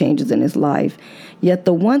musical changes in his life. Yet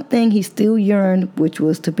the one thing he still yearned, which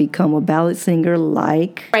was to become a ballad singer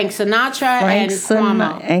like Frank Sinatra and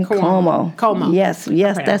Cuomo. And Cuomo. Cuomo. Yes,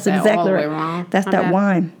 that's that all exactly the way right. wrong. That's My that bad.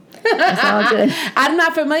 wine. That's all good. I'm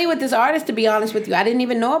not familiar with this artist, to be honest with you. I didn't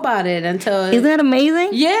even know about it until. Isn't that amazing?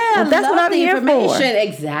 Yeah, Well, that's love what I'm the here information. for.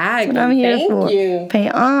 Exactly. What I'm here Thank for. you. Pay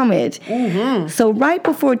homage. So right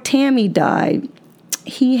before Tammy died,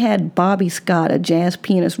 he had Bobby Scott, a jazz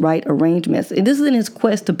pianist, write arrangements. And this is in his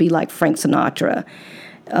quest to be like Frank Sinatra,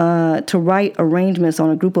 to write arrangements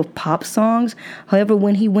on a group of pop songs. However,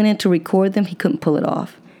 when he went in to record them, he couldn't pull it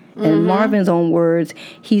off. In Marvin's own words,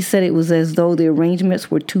 he said it was as though the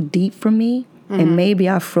arrangements were too deep for me, and maybe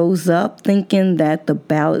I froze up thinking that the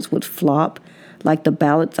ballads would flop like the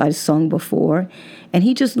ballads I sung before. And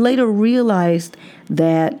he just later realized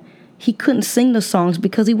that he couldn't sing the songs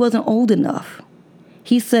because he wasn't old enough.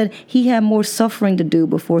 He said he had more suffering to do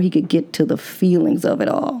before he could get to the feelings of it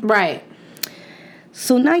all. Right.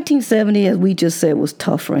 So 1970, as we just said, was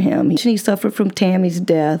tough for him. He suffered from Tammy's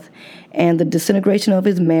death and the disintegration of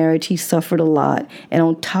his marriage. He suffered a lot. And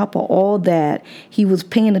on top of all that, he was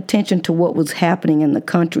paying attention to what was happening in the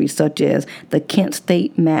country, such as the Kent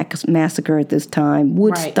State massacre at this time,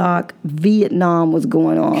 Woodstock, Vietnam was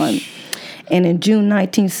going on. And in June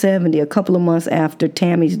 1970, a couple of months after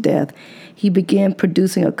Tammy's death, he began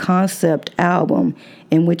producing a concept album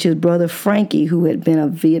in which his brother Frankie, who had been a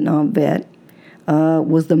Vietnam vet,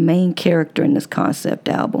 was the main character in this concept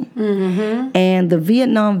album. And the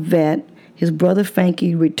Vietnam vet, his brother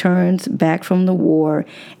Frankie, returns back from the war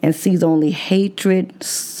and sees only hatred,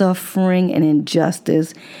 suffering, and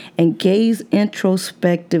injustice. And Gaye's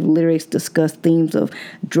introspective lyrics discuss themes of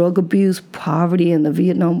drug abuse, poverty, and the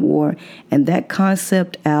Vietnam War. And that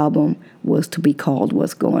concept album was to be called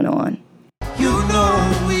What's Going On. You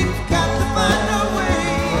know we've got to find a way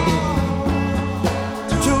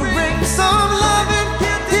to bring some loving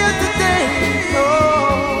here today. Oh,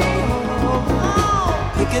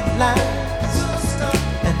 picket lines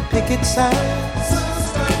and picket signs.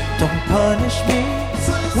 Don't punish me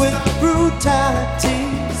with brutality.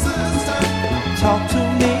 Talk to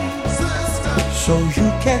me so you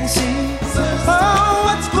can see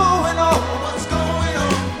what's going on. What's going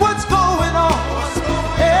on? What's going on?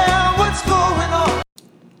 Yeah, what's going on?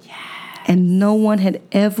 And no one had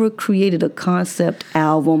ever created a concept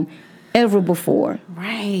album ever before.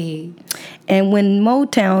 Right. And when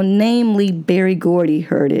Motown, namely Berry Gordy,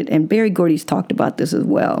 heard it, and Berry Gordy's talked about this as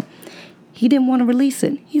well, he didn't want to release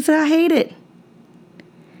it. He said, I hate it.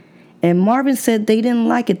 And Marvin said they didn't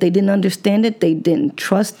like it. They didn't understand it. They didn't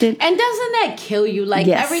trust it. And doesn't that kill you? Like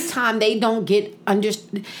Yes. every time they don't get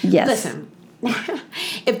understood. Yes. Listen,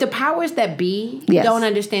 if the powers that be Yes. don't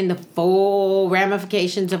understand the full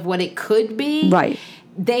ramifications of what it could be, Right.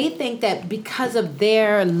 they think that because of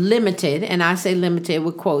their limited, and I say limited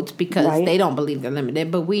with quotes because Right. they don't believe they're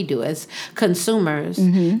limited, but we do as consumers,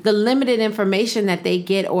 Mm-hmm. the limited information that they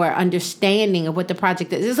get or understanding of what the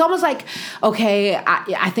project is. It's almost like, okay,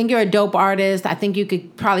 I think you're a dope artist. I think you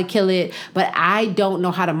could probably kill it, but I don't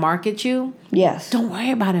know how to market you. Yes. Don't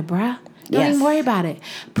worry about it, bruh. Don't Yes. even worry about it.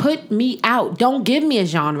 Put me out. Don't give me a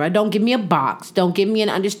genre. Don't give me a box. Don't give me an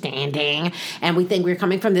understanding. And we think we're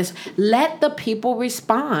coming from this. Let the people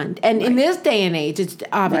respond. And in this day and age, it's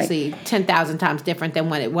obviously 10,000 times different than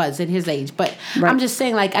what it was in his age. But Right. I'm just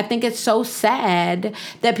saying, like, I think it's so sad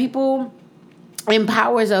that people in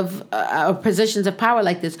powers of positions of power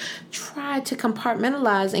like this try to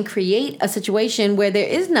compartmentalize and create a situation where there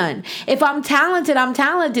is none. If I'm talented, I'm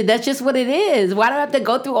talented. That's just what it is. Why do I have to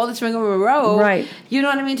go through all this rigmarole? Right. You know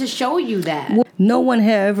what I mean? To show you that. No one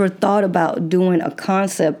had ever thought about doing a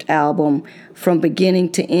concept album from beginning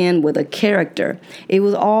to end with a character. It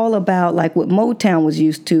was all about like what Motown was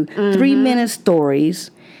used to, 3-minute stories,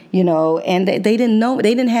 you know, and they didn't know,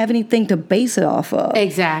 they didn't have anything to base it off of.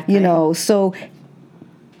 Exactly. You know, so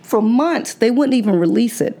for months, they wouldn't even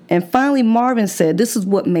release it. And finally, Marvin said, this is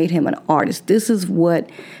what made him an artist. This is where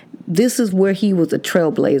he was a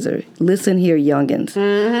trailblazer. Listen here, youngins.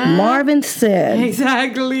 Marvin said,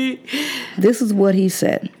 Exactly. this is what he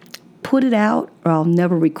said. Put it out or I'll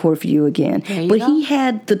never record for you again. There you But go. he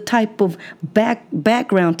had the type of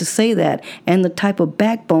background to say that and the type of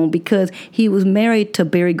backbone because he was married to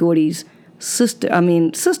Berry Gordy's sister,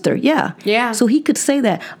 yeah. Yeah. So he could say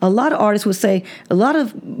that. A lot of artists would say, a lot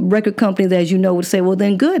of record companies, as you know, would say, well,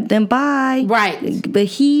 then good, then bye. Right. But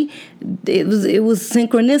it was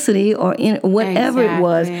synchronicity or whatever it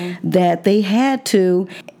was Exactly. that they had to.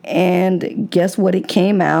 And guess what? It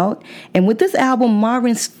came out. And with this album,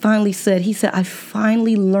 Marvin finally said, I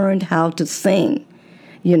finally learned how to sing.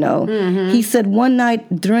 You know, he said one night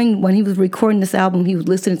when he was recording this album, he was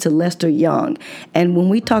listening to Lester Young. And when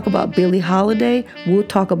we talk about Billie Holiday, we'll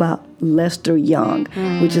talk about Lester Young,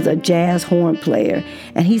 which is a jazz horn player.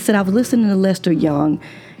 And he said, I was listening to Lester Young,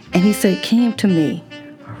 and he said, it came to me,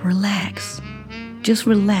 relax. Just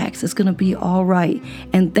relax. It's going to be all right.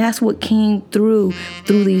 And that's what came through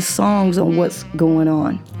these songs on what's going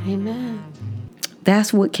on. Amen.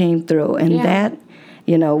 That's what came through. And that,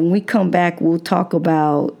 you know, when we come back, we'll talk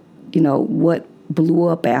about, you know, what blew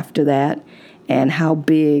up after that and how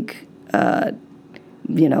big,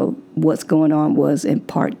 you know, what's going on was in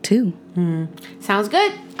part 2. Sounds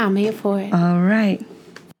good. I'm here for it. All right.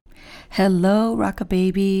 Hello, Rocka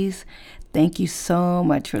Babies. Thank you so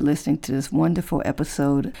much for listening to this wonderful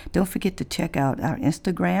episode. Don't forget to check out our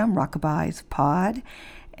Instagram, Rockabies Pod,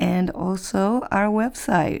 and also our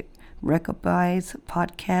website,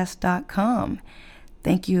 rockabiespodcast.com.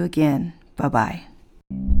 Thank you again. Bye-bye.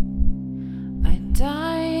 I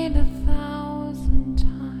died 1,000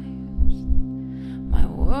 times. My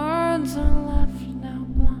words are